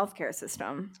American healthcare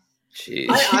system. Jeez.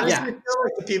 I honestly feel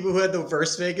like the people who had the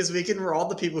worst Vegas weekend were all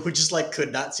the people who just like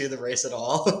could not see the race at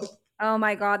all. Oh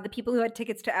my God, the people who had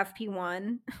tickets to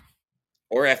FP1.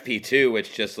 Or FP2,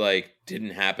 which just like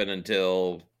didn't happen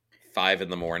until 5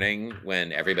 a.m.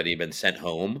 when everybody had been sent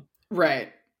home.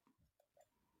 Right.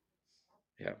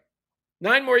 Yeah.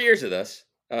 9 more years of this.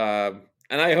 And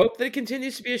I hope that it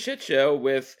continues to be a shit show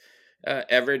with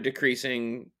ever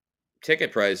decreasing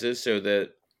ticket prices so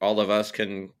that all of us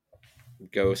can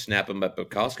go snap them up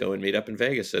at Costco and meet up in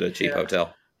Vegas at a cheap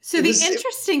hotel. So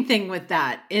interesting thing with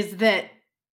that is that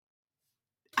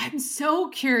I'm so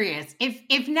curious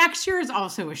if next year is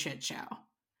also a shit show.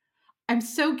 I'm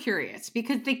so curious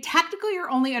because they technically are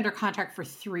only under contract for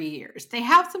 3 years. They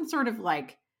have some sort of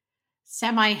like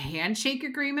semi-handshake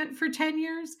agreement for 10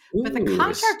 years, but the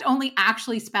contract only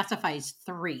actually specifies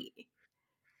 3.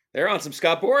 They're on some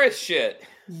Scott Boras shit.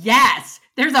 Yes,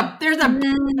 there's a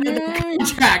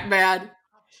contract, man.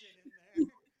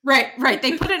 Right.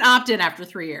 They put an opt-in after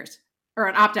 3 years, or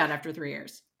an opt-out after 3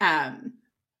 years.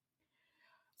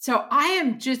 So I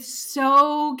am just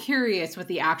so curious what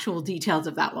the actual details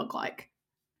of that look like.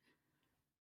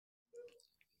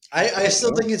 I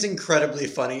still think it's incredibly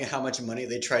funny how much money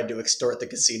they tried to extort the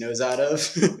casinos out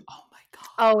of. Oh my god!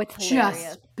 Oh, it's hilarious.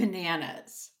 Just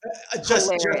bananas.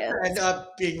 Just end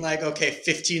up being like, okay,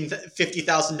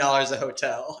 $50,000 a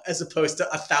hotel as opposed to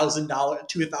 $1,000,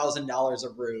 $2,000 a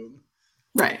room.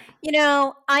 Right. You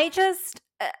know, I just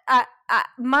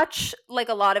much like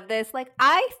a lot of this, like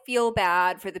I feel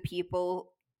bad for the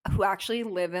people who actually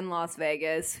live in Las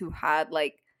Vegas who had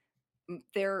like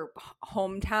their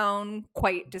hometown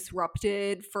quite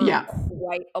disrupted for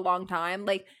quite a long time.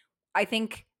 Like I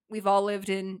think we've all lived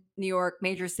in New York,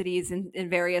 major cities, in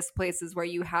various places where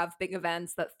you have big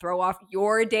events that throw off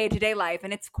your day-to-day life,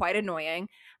 and it's quite annoying.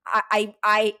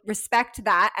 I respect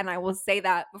that, and I will say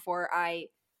that before I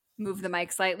move the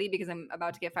mic slightly because I'm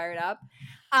about to get fired up.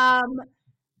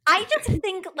 I just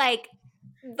think like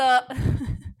but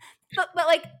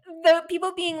like the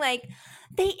people being like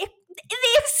they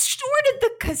extorted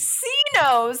the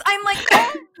casinos. I'm like,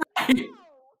 oh no,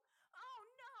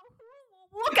 who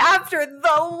will look after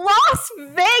the Las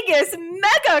Vegas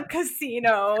mega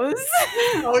casinos?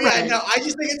 Oh yeah, no, I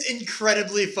just think it's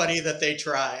incredibly funny that they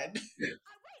tried.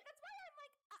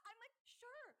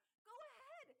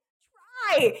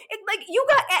 It's like you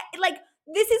got like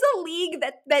this is a league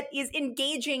that is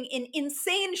engaging in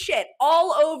insane shit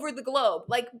all over the globe.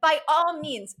 Like by all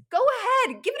means, go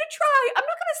ahead, give it a try. I'm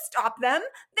not going to stop them.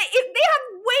 They have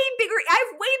I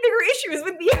have way bigger issues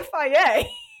with the FIA.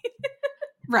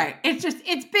 Right.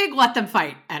 It's big let them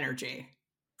fight energy.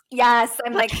 Yes,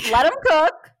 I'm like let them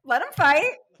cook, let them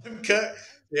fight. Let them cook.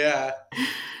 Yeah.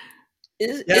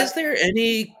 Is there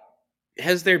any?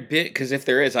 Has there been? Because if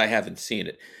there is, I haven't seen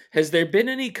it. Has there been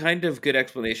any kind of good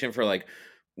explanation for like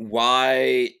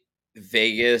why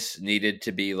Vegas needed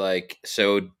to be like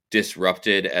so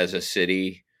disrupted as a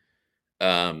city,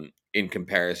 in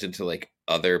comparison to like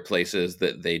other places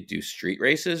that they do street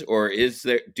races? Or is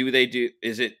there?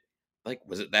 Is it like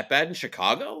was it that bad in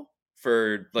Chicago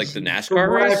for like the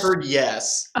NASCAR race? I've heard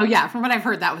yes. Oh yeah, from what I've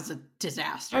heard, that was a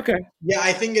disaster. Okay. Yeah,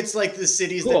 I think it's like the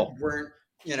cities that weren't.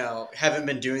 Haven't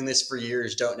been doing this for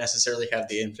years, don't necessarily have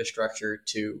the infrastructure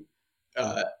to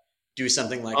do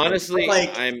something like honestly,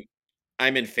 that.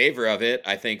 I'm in favor of it.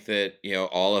 I think that,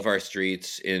 all of our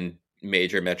streets in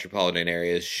major metropolitan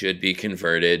areas should be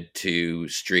converted to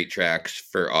street tracks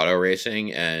for auto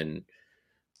racing and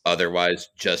otherwise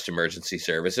just emergency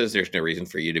services. There's no reason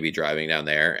for you to be driving down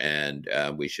there, and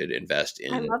we should invest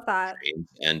in I love that.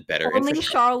 And better Only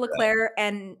Charles Leclerc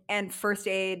and first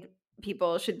aid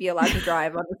people should be allowed to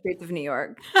drive on the streets of New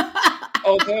York.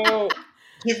 Although,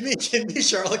 give me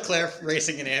Charles Leclerc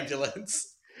racing an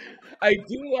ambulance. I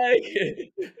do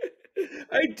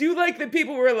like that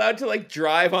people were allowed to like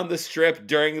drive on the strip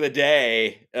during the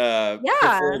day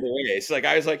before the race. Like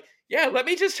I was like, yeah, let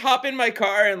me just hop in my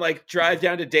car and like drive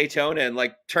down to Daytona and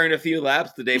like turn a few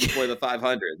laps the day before the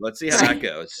 500. Let's see how that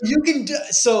goes. You can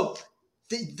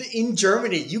in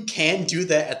Germany, you can do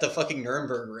that at the fucking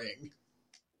Nürburgring.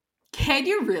 Can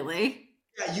you really?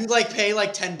 Yeah, you like pay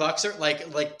like $10 or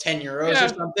like 10 euros or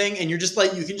something, and you're just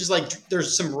like you can just like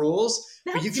there's some rules,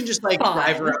 but you can just like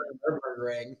drive around the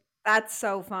Nürburgring. That's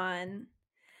so fun.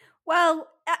 Well,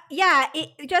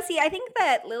 Jesse, I think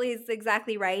that Lily's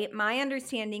exactly right. My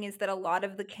understanding is that a lot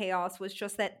of the chaos was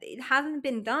just that it hasn't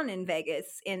been done in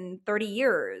Vegas in 30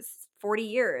 years, 40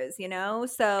 years,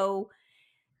 So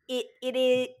it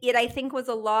I think was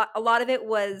a lot of it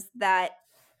was that,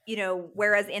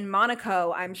 whereas in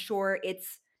Monaco, I'm sure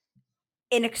it's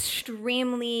an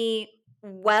extremely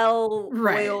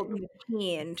well-oiled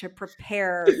machine to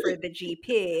prepare for the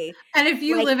GP. And if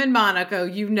you live in Monaco,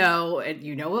 you know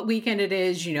what weekend it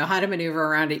is, you know how to maneuver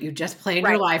around it, you just plan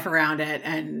your life around it,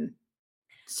 and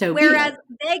so whereas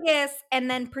Vegas, and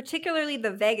then particularly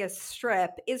the Vegas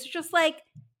Strip, is just like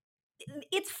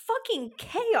it's fucking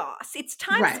chaos. It's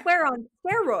Times Square on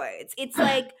steroids. It's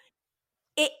like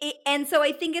and so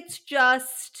I think it's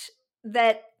just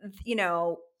that,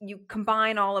 you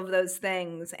combine all of those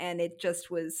things and it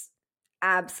just was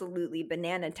absolutely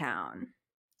banana town.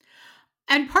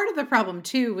 And part of the problem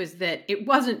too was that it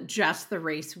wasn't just the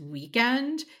race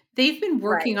weekend. They've been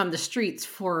working on the streets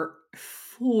for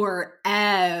forever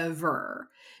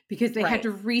because they had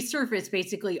to resurface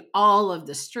basically all of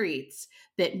the streets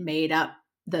that made up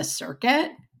the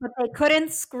circuit. But they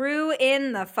couldn't screw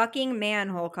in the fucking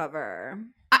manhole cover.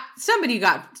 Somebody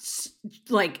got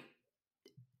like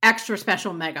extra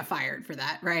special mega fired for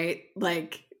that, right?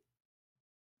 Like,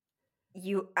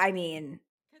 I mean,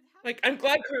 like, I'm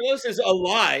glad Carlos is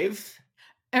alive.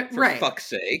 For right. fuck's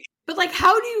sake. But like,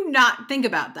 how do you not think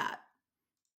about that?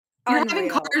 You're having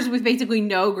unreal. cars with basically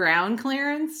no ground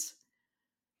clearance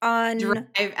drive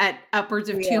at upwards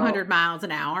of 200 miles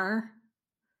an hour.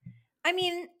 I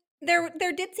mean, there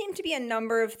did seem to be a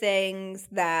number of things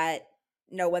that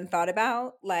no one thought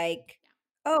about, like,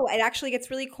 oh, it actually gets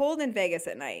really cold in Vegas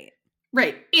at night.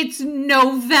 Right. It's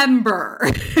November.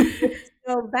 It's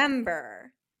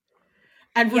November.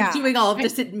 And we're doing all of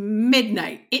this at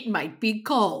midnight. It might be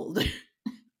cold. I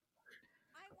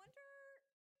wonder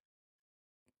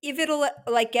if it'll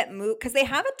like get moved, because they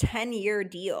have a 10-year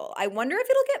deal. I wonder if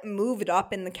it'll get moved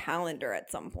up in the calendar at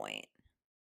some point.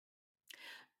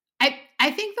 I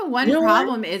think the one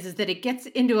problem is that it gets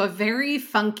into a very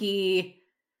funky,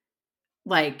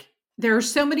 like, there are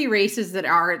so many races that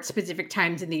are at specific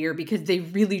times in the year because they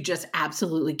really just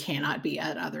absolutely cannot be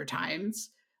at other times.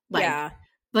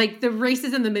 Like the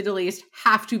races in the Middle East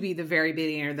have to be the very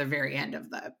beginning or the very end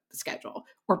of the schedule,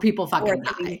 or people fucking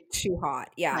die. Too hot.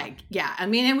 Yeah. Like, yeah. I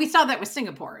mean, and we saw that with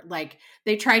Singapore. Like,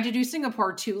 they tried to do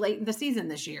Singapore too late in the season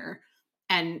this year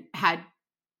and had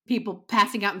people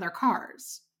passing out in their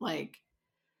cars. Like,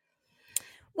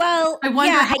 well, I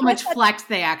wonder how much flex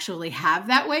they actually have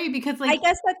that way, because, like, I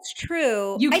guess that's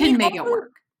true. You can make it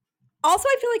work. Also,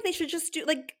 I feel like they should just do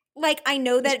like I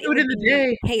know that it would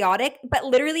be chaotic, but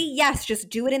literally, yes, just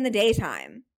do it in the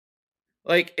daytime.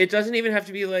 Like, it doesn't even have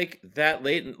to be like that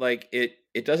late. Like,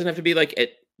 it doesn't have to be like at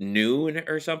noon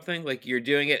or something. Like, you're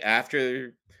doing it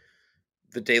after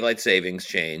the daylight savings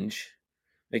change.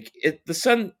 Like, the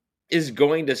sun is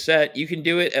going to set. You can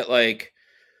do it at like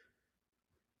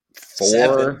 4.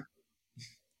 7.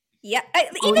 Yeah,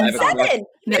 even 7.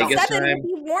 No. 7 would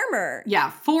be warmer. Yeah,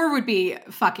 4 would be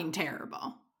fucking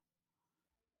terrible.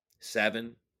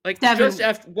 7, like 7. Just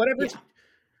after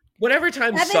whatever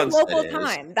time 7 sunset local is.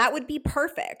 Time. That would be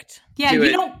perfect. Yeah,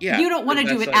 you don't want to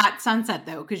do it like, at sunset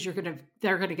though, because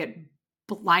they're gonna get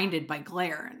blinded by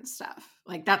glare and stuff.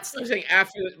 Like, that's I'm saying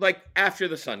after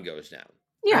the sun goes down.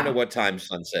 Yeah. I don't know what time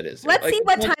sunset is. Let's see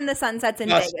what time the sun sets in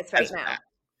Vegas right now.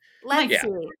 Let's see.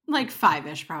 Like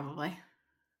 5-ish probably.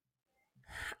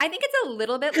 I think it's a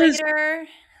little bit later.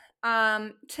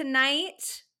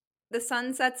 Tonight, the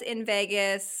sun sets in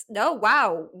Vegas. Oh,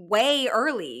 wow. Way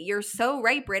early. You're so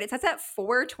right, Britt. It sets at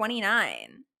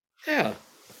 4:29. Yeah.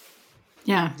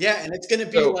 Yeah. Yeah, and it's going to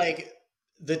be like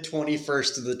the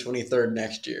 21st to the 23rd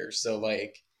next year. So,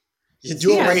 like, you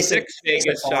do a race 6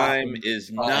 Vegas time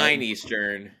is 9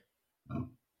 Eastern.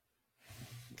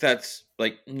 That's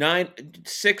like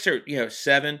 6 or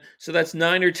 7. So that's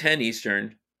 9 or 10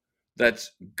 Eastern.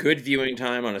 That's good viewing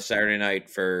time on a Saturday night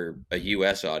for a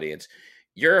U.S. audience.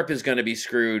 Europe is going to be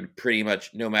screwed pretty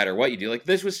much no matter what you do. Like,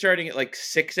 this was starting at like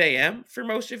 6 a.m. for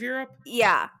most of Europe.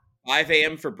 Yeah. 5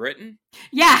 a.m. for Britain.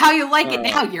 Yeah, how you like it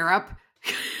now, Europe.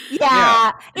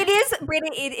 Yeah, it is.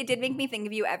 Brittany, it did make me think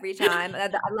of you every time.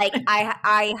 Like,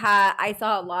 I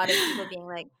saw a lot of people being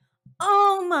like,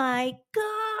 "Oh my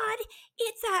god,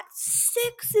 it's at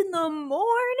 6 a.m."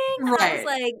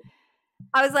 Right.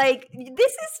 I was like,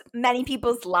 this is many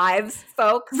people's lives,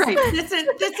 folks. Right. This is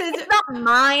it's not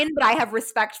mine, but I have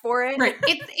respect for it. Right.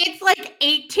 It's like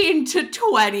 18 to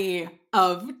 20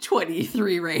 of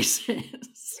 23 races.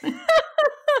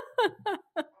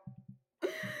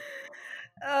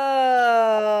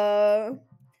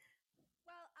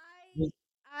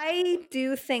 I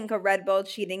do think a Red Bull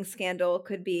cheating scandal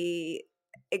could be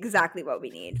exactly what we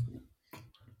need.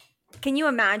 Can you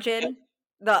imagine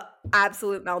the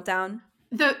absolute meltdown?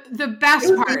 The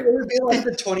best part. It would be like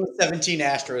the 2017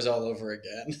 Astros all over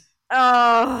again.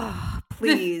 Oh,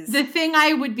 please. The thing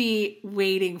I would be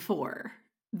waiting for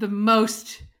the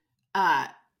most,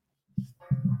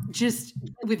 just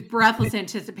with breathless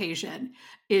anticipation,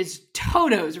 is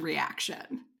Toto's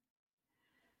reaction.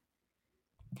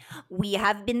 We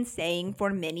have been saying for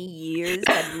many years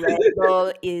that Red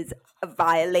Bull is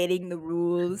violating the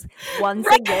rules. Once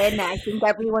again, I think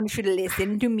everyone should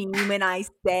listen to me when I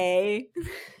say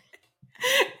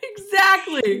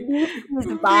exactly. This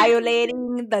is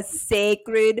violating the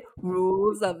sacred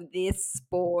rules of this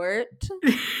sport.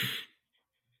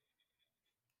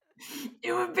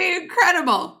 It would be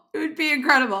incredible. It would be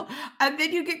incredible. And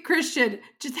then you get Christian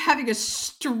just having a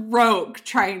stroke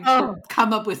trying to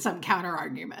come up with some counter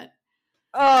argument.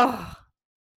 Oh.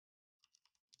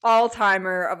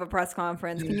 All-timer of a press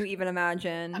conference. Can you even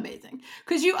imagine? Amazing.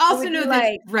 Because you also know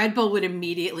that Red Bull would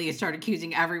immediately start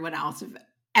accusing everyone else of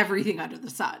everything under the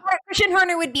sun. Christian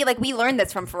Horner would be like, we learned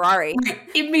this from Ferrari. Right.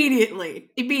 Immediately.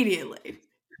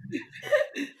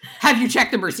 Have you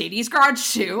checked the Mercedes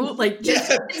garage too? Like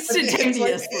just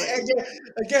instantaneously.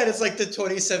 Again, it's like the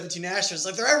 2017 Astros.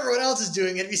 Like everyone else is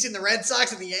doing it. Have you seen the Red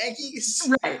Sox and the Yankees?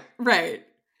 Right.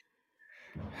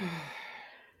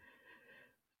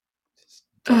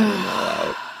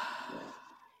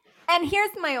 And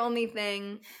here's my only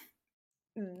thing.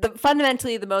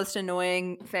 Fundamentally, the most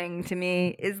annoying thing to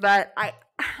me is that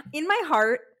in my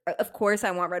heart, of course,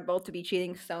 I want Red Bull to be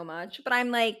cheating so much, but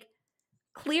I'm like,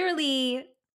 clearly,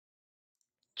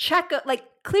 Checo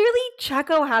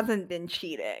hasn't been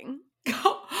cheating.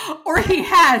 Or he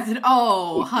has, and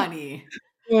honey.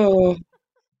 Oh. Like,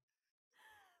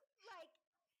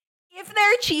 if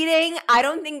they're cheating, I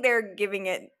don't think they're giving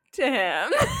it to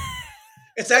him.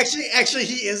 It's actually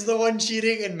he is the one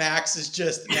cheating, and Max is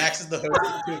the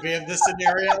host to give this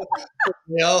scenario,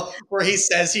 where he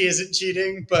says he isn't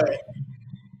cheating, but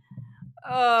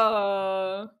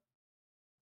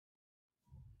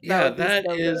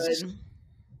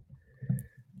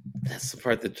that's the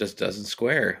part that just doesn't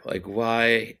square. Like,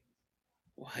 why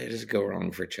does it go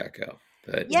wrong for Checo?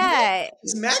 But yeah,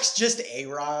 is Max just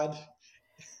A-Rod?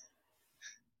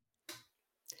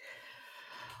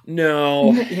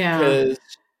 No, because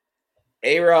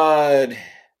A-Rod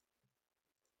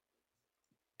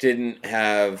didn't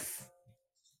have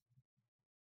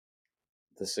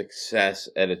the success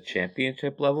at a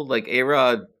championship level. Like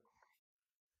A-Rod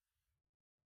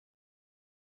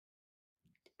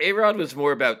was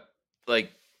more about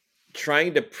like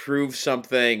trying to prove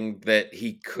something that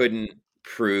he couldn't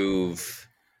prove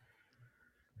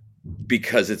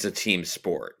because it's a team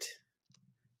sport.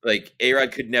 Like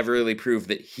A-Rod could never really prove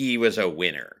that he was a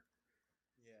winner.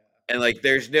 Yeah. And like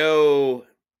there's no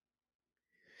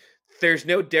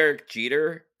Derek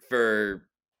Jeter for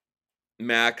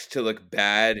Max to look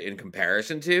bad in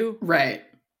comparison to. Right.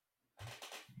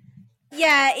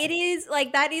 Yeah, it is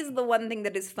like that is the one thing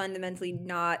that is fundamentally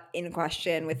not in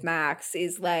question with Max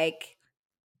is like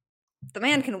the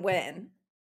man can win.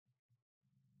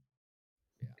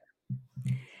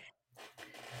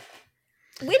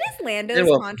 When is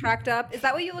Lando's contract up? Is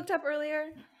that what you looked up earlier?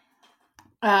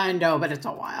 No, but it's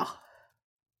a while.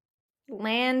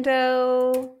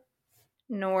 Lando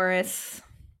Norris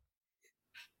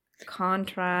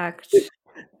contract.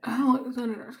 Oh,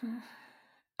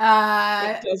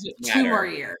 2 more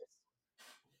years.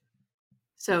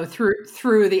 So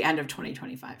through the end of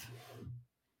 2025.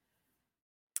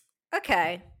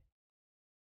 Okay.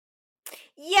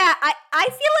 Yeah, I feel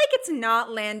like it's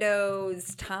not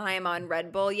Lando's time on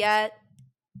Red Bull yet,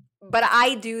 but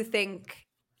I do think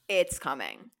it's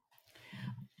coming.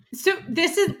 So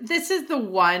this is the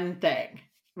one thing,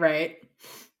 right?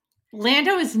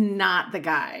 Lando is not the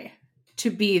guy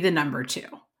to be the number 2.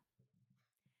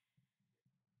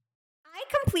 I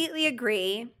completely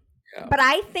agree, but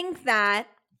I think a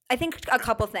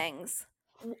couple things.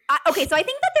 Okay, so I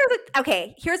think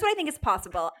that here's what I think is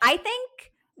possible. I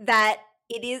think that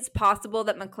it is possible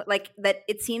that that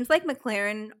it seems like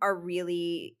McLaren are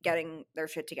really getting their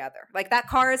shit together. Like that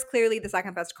car is clearly the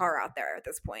second best car out there at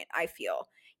this point, I feel,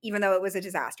 even though it was a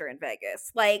disaster in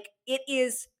Vegas. Like it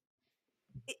is,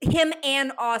 him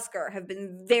and Oscar have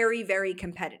been very, very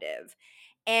competitive.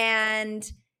 And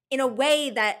in a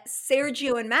way that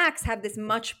Sergio and Max have this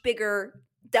much bigger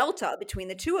delta between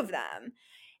the two of them.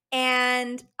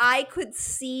 And I could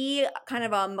see kind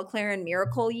of a McLaren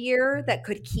miracle year that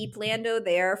could keep Lando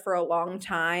there for a long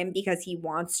time because he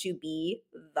wants to be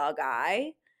the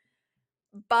guy.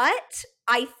 But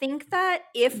I think that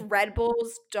if Red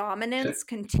Bull's dominance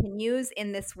continues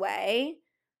in this way,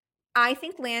 I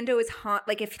think Lando is hot.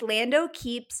 Like if Lando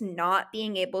keeps not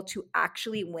being able to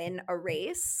actually win a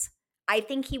race, I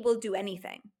think he will do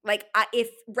anything. Like if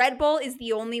Red Bull is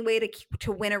the only way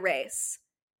to win a race,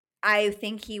 I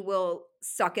think he will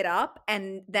suck it up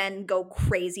and then go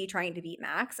crazy trying to beat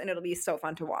Max, and it'll be so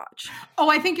fun to watch. Oh,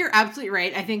 I think you're absolutely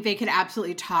right. I think they could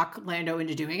absolutely talk Lando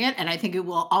into doing it, and I think it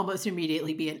will almost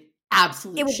immediately be an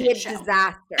absolute shit show. It would be a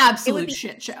disaster. Absolute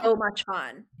shit show. So much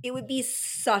fun. It would be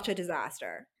such a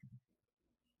disaster.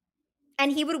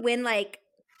 And he would win like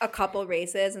a couple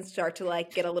races and start to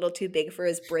like get a little too big for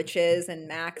his britches, and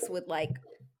Max would like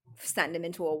send him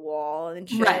into a wall and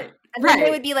shit. Right. And then they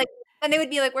would be like,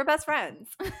 we're best friends.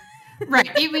 Right.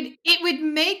 It would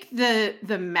make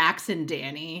the Max and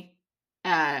Danny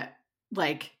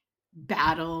like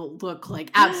battle look like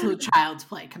absolute child's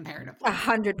play comparatively.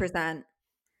 100%.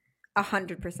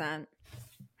 100%.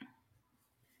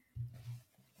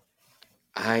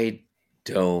 I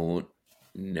don't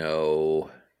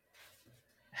know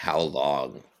how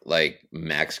long like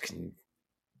Max can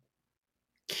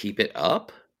keep it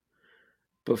up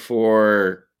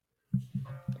before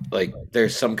like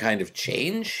there's some kind of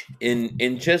change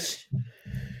in just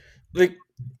like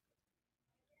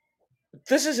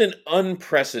this is an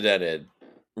unprecedented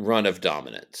run of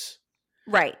dominance.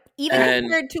 Right. Even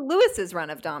compared to Lewis's run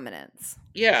of dominance.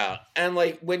 Yeah. And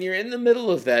like when you're in the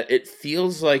middle of that, it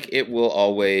feels like it will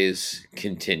always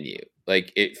continue.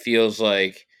 Like it feels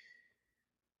like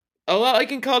a lot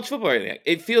like in college football.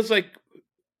 It feels like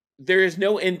there is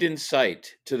no end in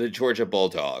sight to the Georgia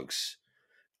Bulldogs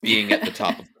being at the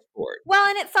top of the sport. Well,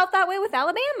 and it felt that way with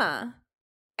Alabama.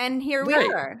 And here we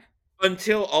are.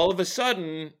 Until all of a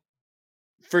sudden,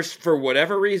 for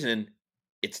whatever reason,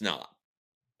 it's not.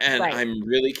 And I'm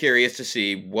really curious to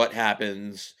see what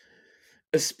happens,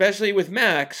 especially with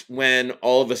Max, when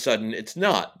all of a sudden it's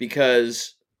not.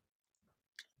 Because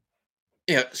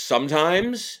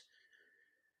sometimes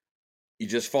you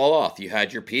just fall off. You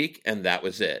had your peak, and that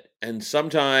was it. And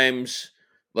sometimes,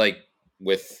 like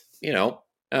with,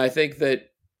 I think that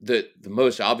the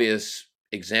most obvious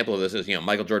example of this is,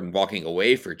 Michael Jordan walking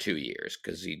away for 2 years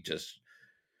because he just,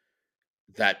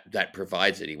 that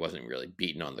provides it. He wasn't really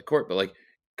beaten on the court, but like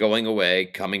going away,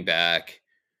 coming back,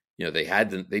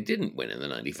 they didn't win in the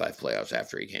 95 playoffs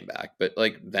after he came back, but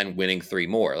like then winning 3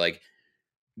 more. Like,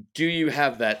 do you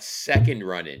have that second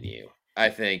run in you? I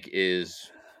think is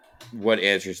what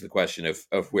answers the question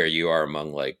of where you are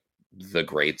among like the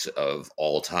greats of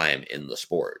all time in the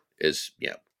sport is,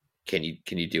 can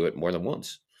you do it more than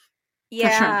once?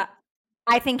 Yeah, sure.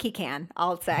 I think he can,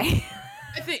 I'll say.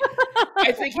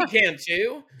 I think he can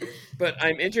too, but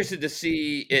I'm interested to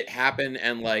see it happen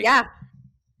and like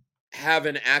have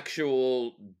an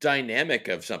actual dynamic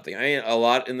of something. I mean, a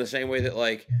lot in the same way that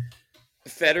like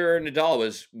Federer and Nadal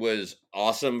was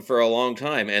awesome for a long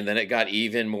time, and then it got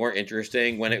even more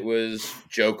interesting when it was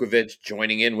Djokovic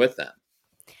joining in with them.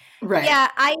 Right. Yeah,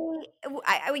 I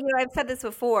I've said this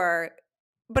before,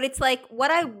 but it's like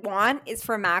what I want is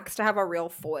for Max to have a real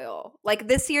foil. Like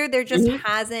this year, there just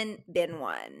hasn't been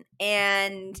one,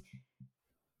 and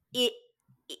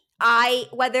I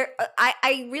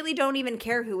really don't even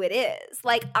care who it is.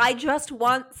 Like I just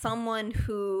want someone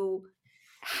who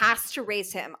has to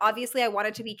race him. Obviously, I want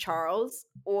it to be Charles,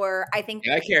 or I think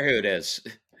I care who it is.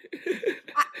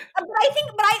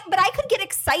 But I could get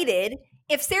excited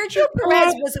if Sergio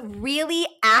Perez was really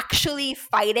actually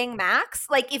fighting Max.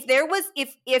 Like if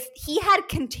he had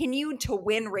continued to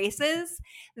win races,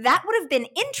 that would have been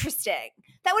interesting.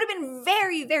 That would have been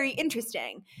very, very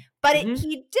interesting. But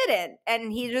he didn't,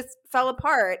 and he just fell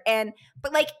apart.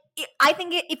 But I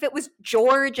think if it was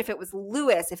George, if it was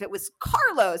Lewis, if it was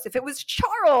Carlos, if it was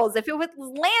Charles, if it was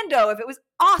Lando, if it was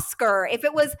Oscar,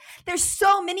 there's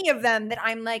so many of them that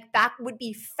I'm like, that would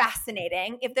be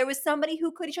fascinating. If there was somebody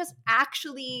who could just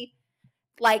actually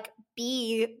like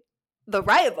be the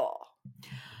rival.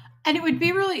 And it would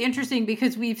be really interesting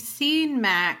because we've seen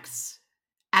Max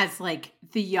as like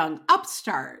the young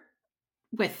upstart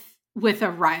with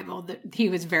a rival that he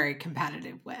was very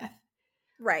competitive with.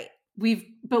 Right. We've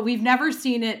never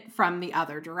seen it from the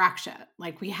other direction.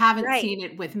 Like we haven't seen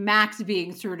it with Max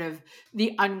being sort of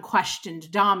the unquestioned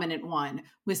dominant one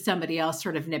with somebody else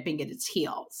sort of nipping at its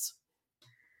heels.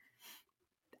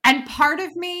 And part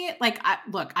of me,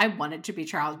 I want it to be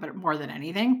Charles, but more than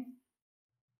anything,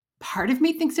 part of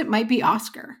me thinks it might be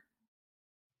Oscar.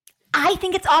 I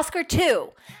think it's Oscar too.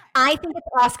 I've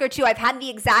had the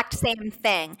exact same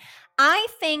thing. I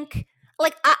think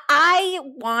I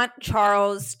want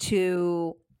Charles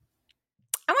to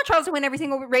win every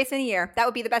single race in a year. That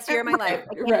would be the best year of my life.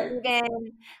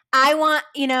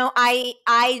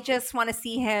 I just want to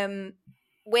see him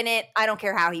win it. I don't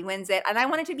care how he wins it. And I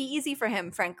want it to be easy for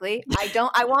him, frankly.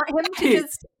 I want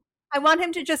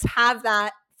him to just have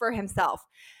that for himself.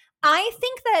 I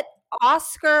think that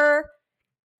Oscar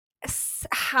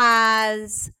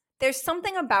there's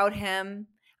something about him.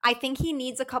 I think he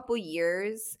needs a couple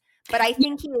years, but I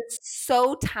think he is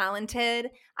so talented.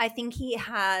 I think he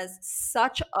has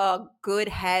such a good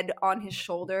head on his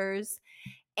shoulders.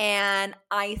 And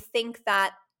I think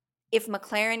that if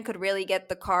McLaren could really get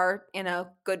the car in a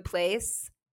good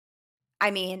place, I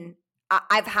mean,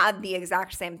 I've had the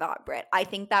exact same thought, Britt. I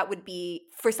think that would be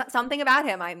for something about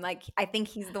him. I'm like, I think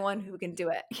he's the one who can do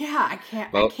it. Yeah, I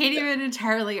can't even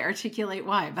entirely articulate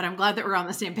why, but I'm glad that we're on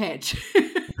the same page.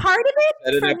 Part of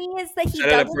it for me is that he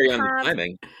doesn't have. On the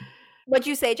timing. What'd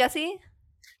you say, Jesse?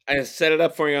 I set it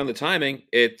up for you on the timing.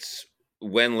 It's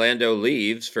when Lando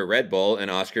leaves for Red Bull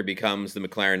and Oscar becomes the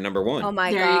McLaren number 1. Oh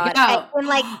my god!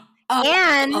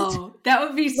 And that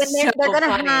would be so they're gonna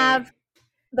funny. have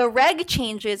the reg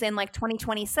changes in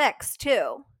 2026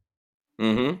 too,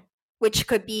 which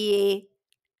could be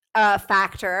a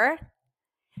factor.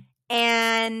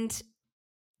 And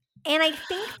And I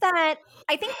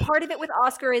think part of it with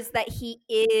Oscar is that he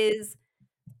is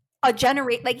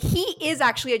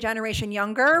actually a generation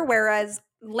younger, whereas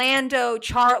Lando's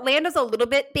a little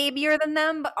bit babier than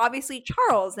them, but obviously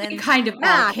Charles and they kind of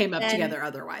Matt all came up together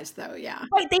otherwise, though. Yeah,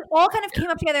 right. They all kind of came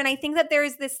up together, and I think that there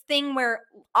is this thing where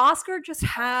Oscar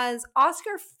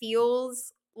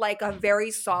feels like a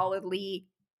very solidly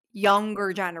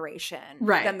younger generation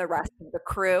than the rest of the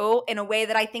crew, in a way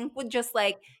that I think would just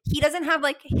he doesn't have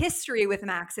history with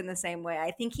Max in the same way. I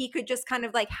think he could just kind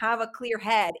of have a clear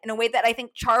head in a way that I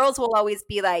think Charles will always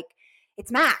be like,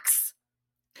 it's Max.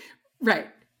 Right.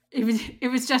 It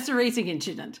was just a racing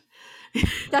incident.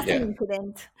 Just an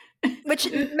incident.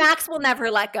 Which Max will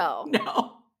never let go.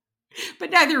 No.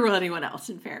 But neither will anyone else,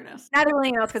 in fairness. Neither will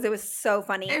anyone else, because it was so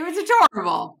funny. It was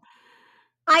adorable.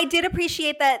 I did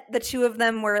appreciate that the two of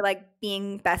them were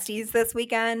being besties this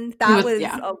weekend. That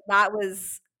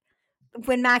was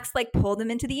when Max pulled him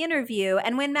into the interview,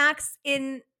 and when Max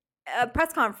in a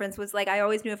press conference was like, I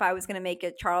always knew if I was going to make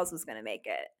it, Charles was going to make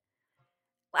it.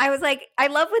 I was like, I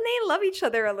love when they love each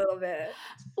other a little bit.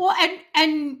 Well,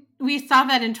 and we saw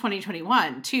that in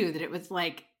 2021 too, that it was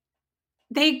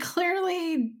they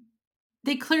clearly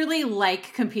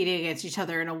like competing against each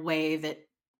other in a way that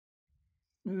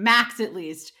Max, at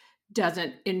least,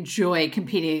 doesn't enjoy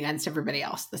competing against everybody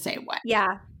else the same way.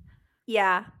 Yeah.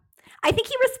 I think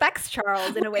he respects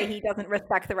Charles in a way he doesn't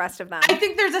respect the rest of them. I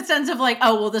think there's a sense of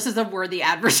this is a worthy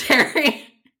adversary.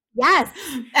 Yes.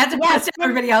 As opposed to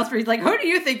everybody else where he's like, who do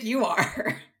you think you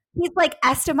are? He's like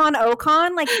Esteban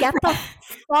Ocon, get the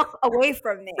fuck away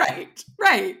from me.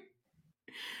 Right.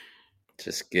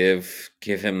 Just give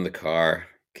him the car.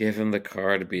 Give him the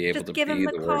car to be able to be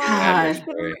the worst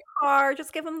adversary.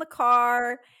 Just give him the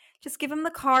car. Just give him the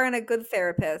car and a good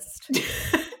therapist.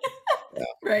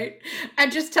 Right. And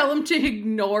just tell him to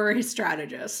ignore his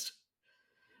strategist.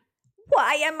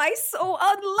 Why am I so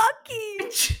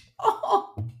unlucky?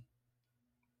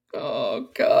 Oh,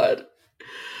 God.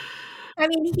 I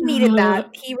mean, he needed that.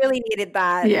 He really needed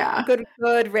that. Yeah.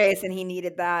 Good race, and he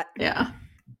needed that. Yeah.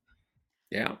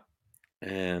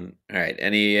 And all right,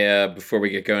 any before we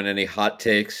get going, any hot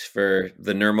takes for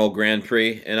the Nürburgring Grand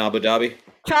Prix in Abu Dhabi?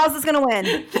 Charles is going to win.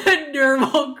 The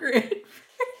Nürburgring Grand Prix.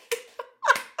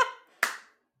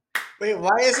 Wait,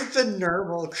 why is it the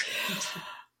Nürburgring?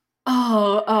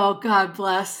 Oh, God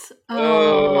bless.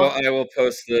 I will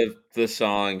post the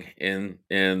song in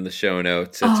the show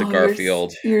notes. It's a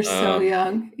Garfield. You're so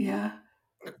young. Yeah.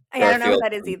 I don't know what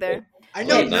that is either. I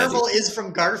know Nürburgring is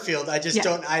from Garfield. I just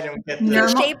don't get the...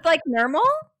 It's shaped like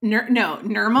Nürburgring? No,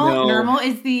 Nürburgring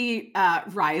is the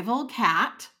rival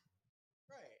cat.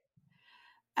 Right.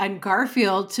 And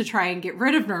Garfield, to try and get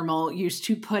rid of Nürburgring, used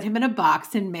to put him in a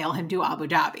box and mail him to Abu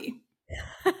Dhabi.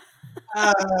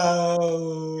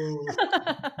 Oh.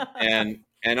 And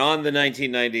on the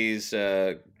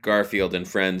 1990s Garfield and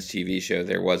Friends TV show,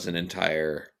 there was an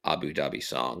entire Abu Dhabi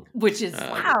song. Which is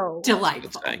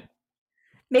delightful.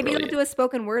 Maybe we'll do a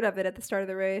spoken word of it at the start of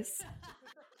the race.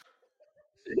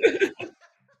 That sounds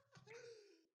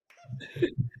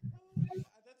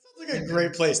like a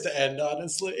great place to end,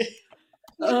 honestly.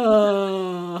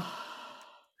 Yeah.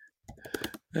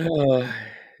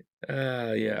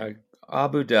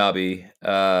 Abu Dhabi.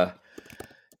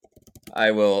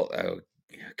 I will. Oh,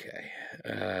 okay.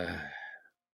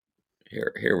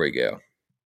 Here we go.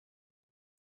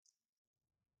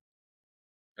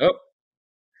 Oh.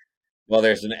 Well,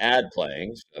 there's an ad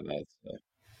playing, so that's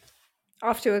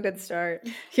off to a good start.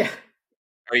 Yeah.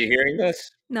 Are you hearing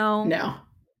this? No.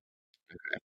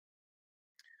 Okay.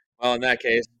 Well, in that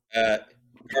case,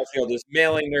 Garfield is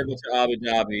mailing Nürburgring to Abu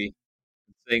Dhabi.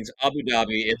 Sings Abu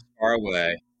Dhabi, it's far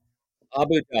away.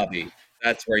 Abu Dhabi,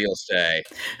 that's where you'll stay.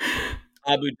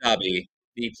 Abu Dhabi,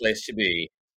 the place to be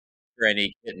for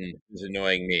any kitten who's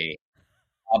annoying me.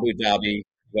 Abu Dhabi,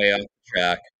 way off the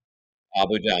track.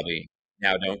 Abu Dhabi,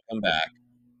 now don't come back.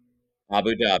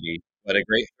 Abu Dhabi, what a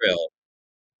great thrill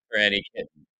for any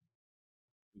kitten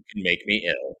who can make me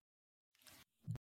ill.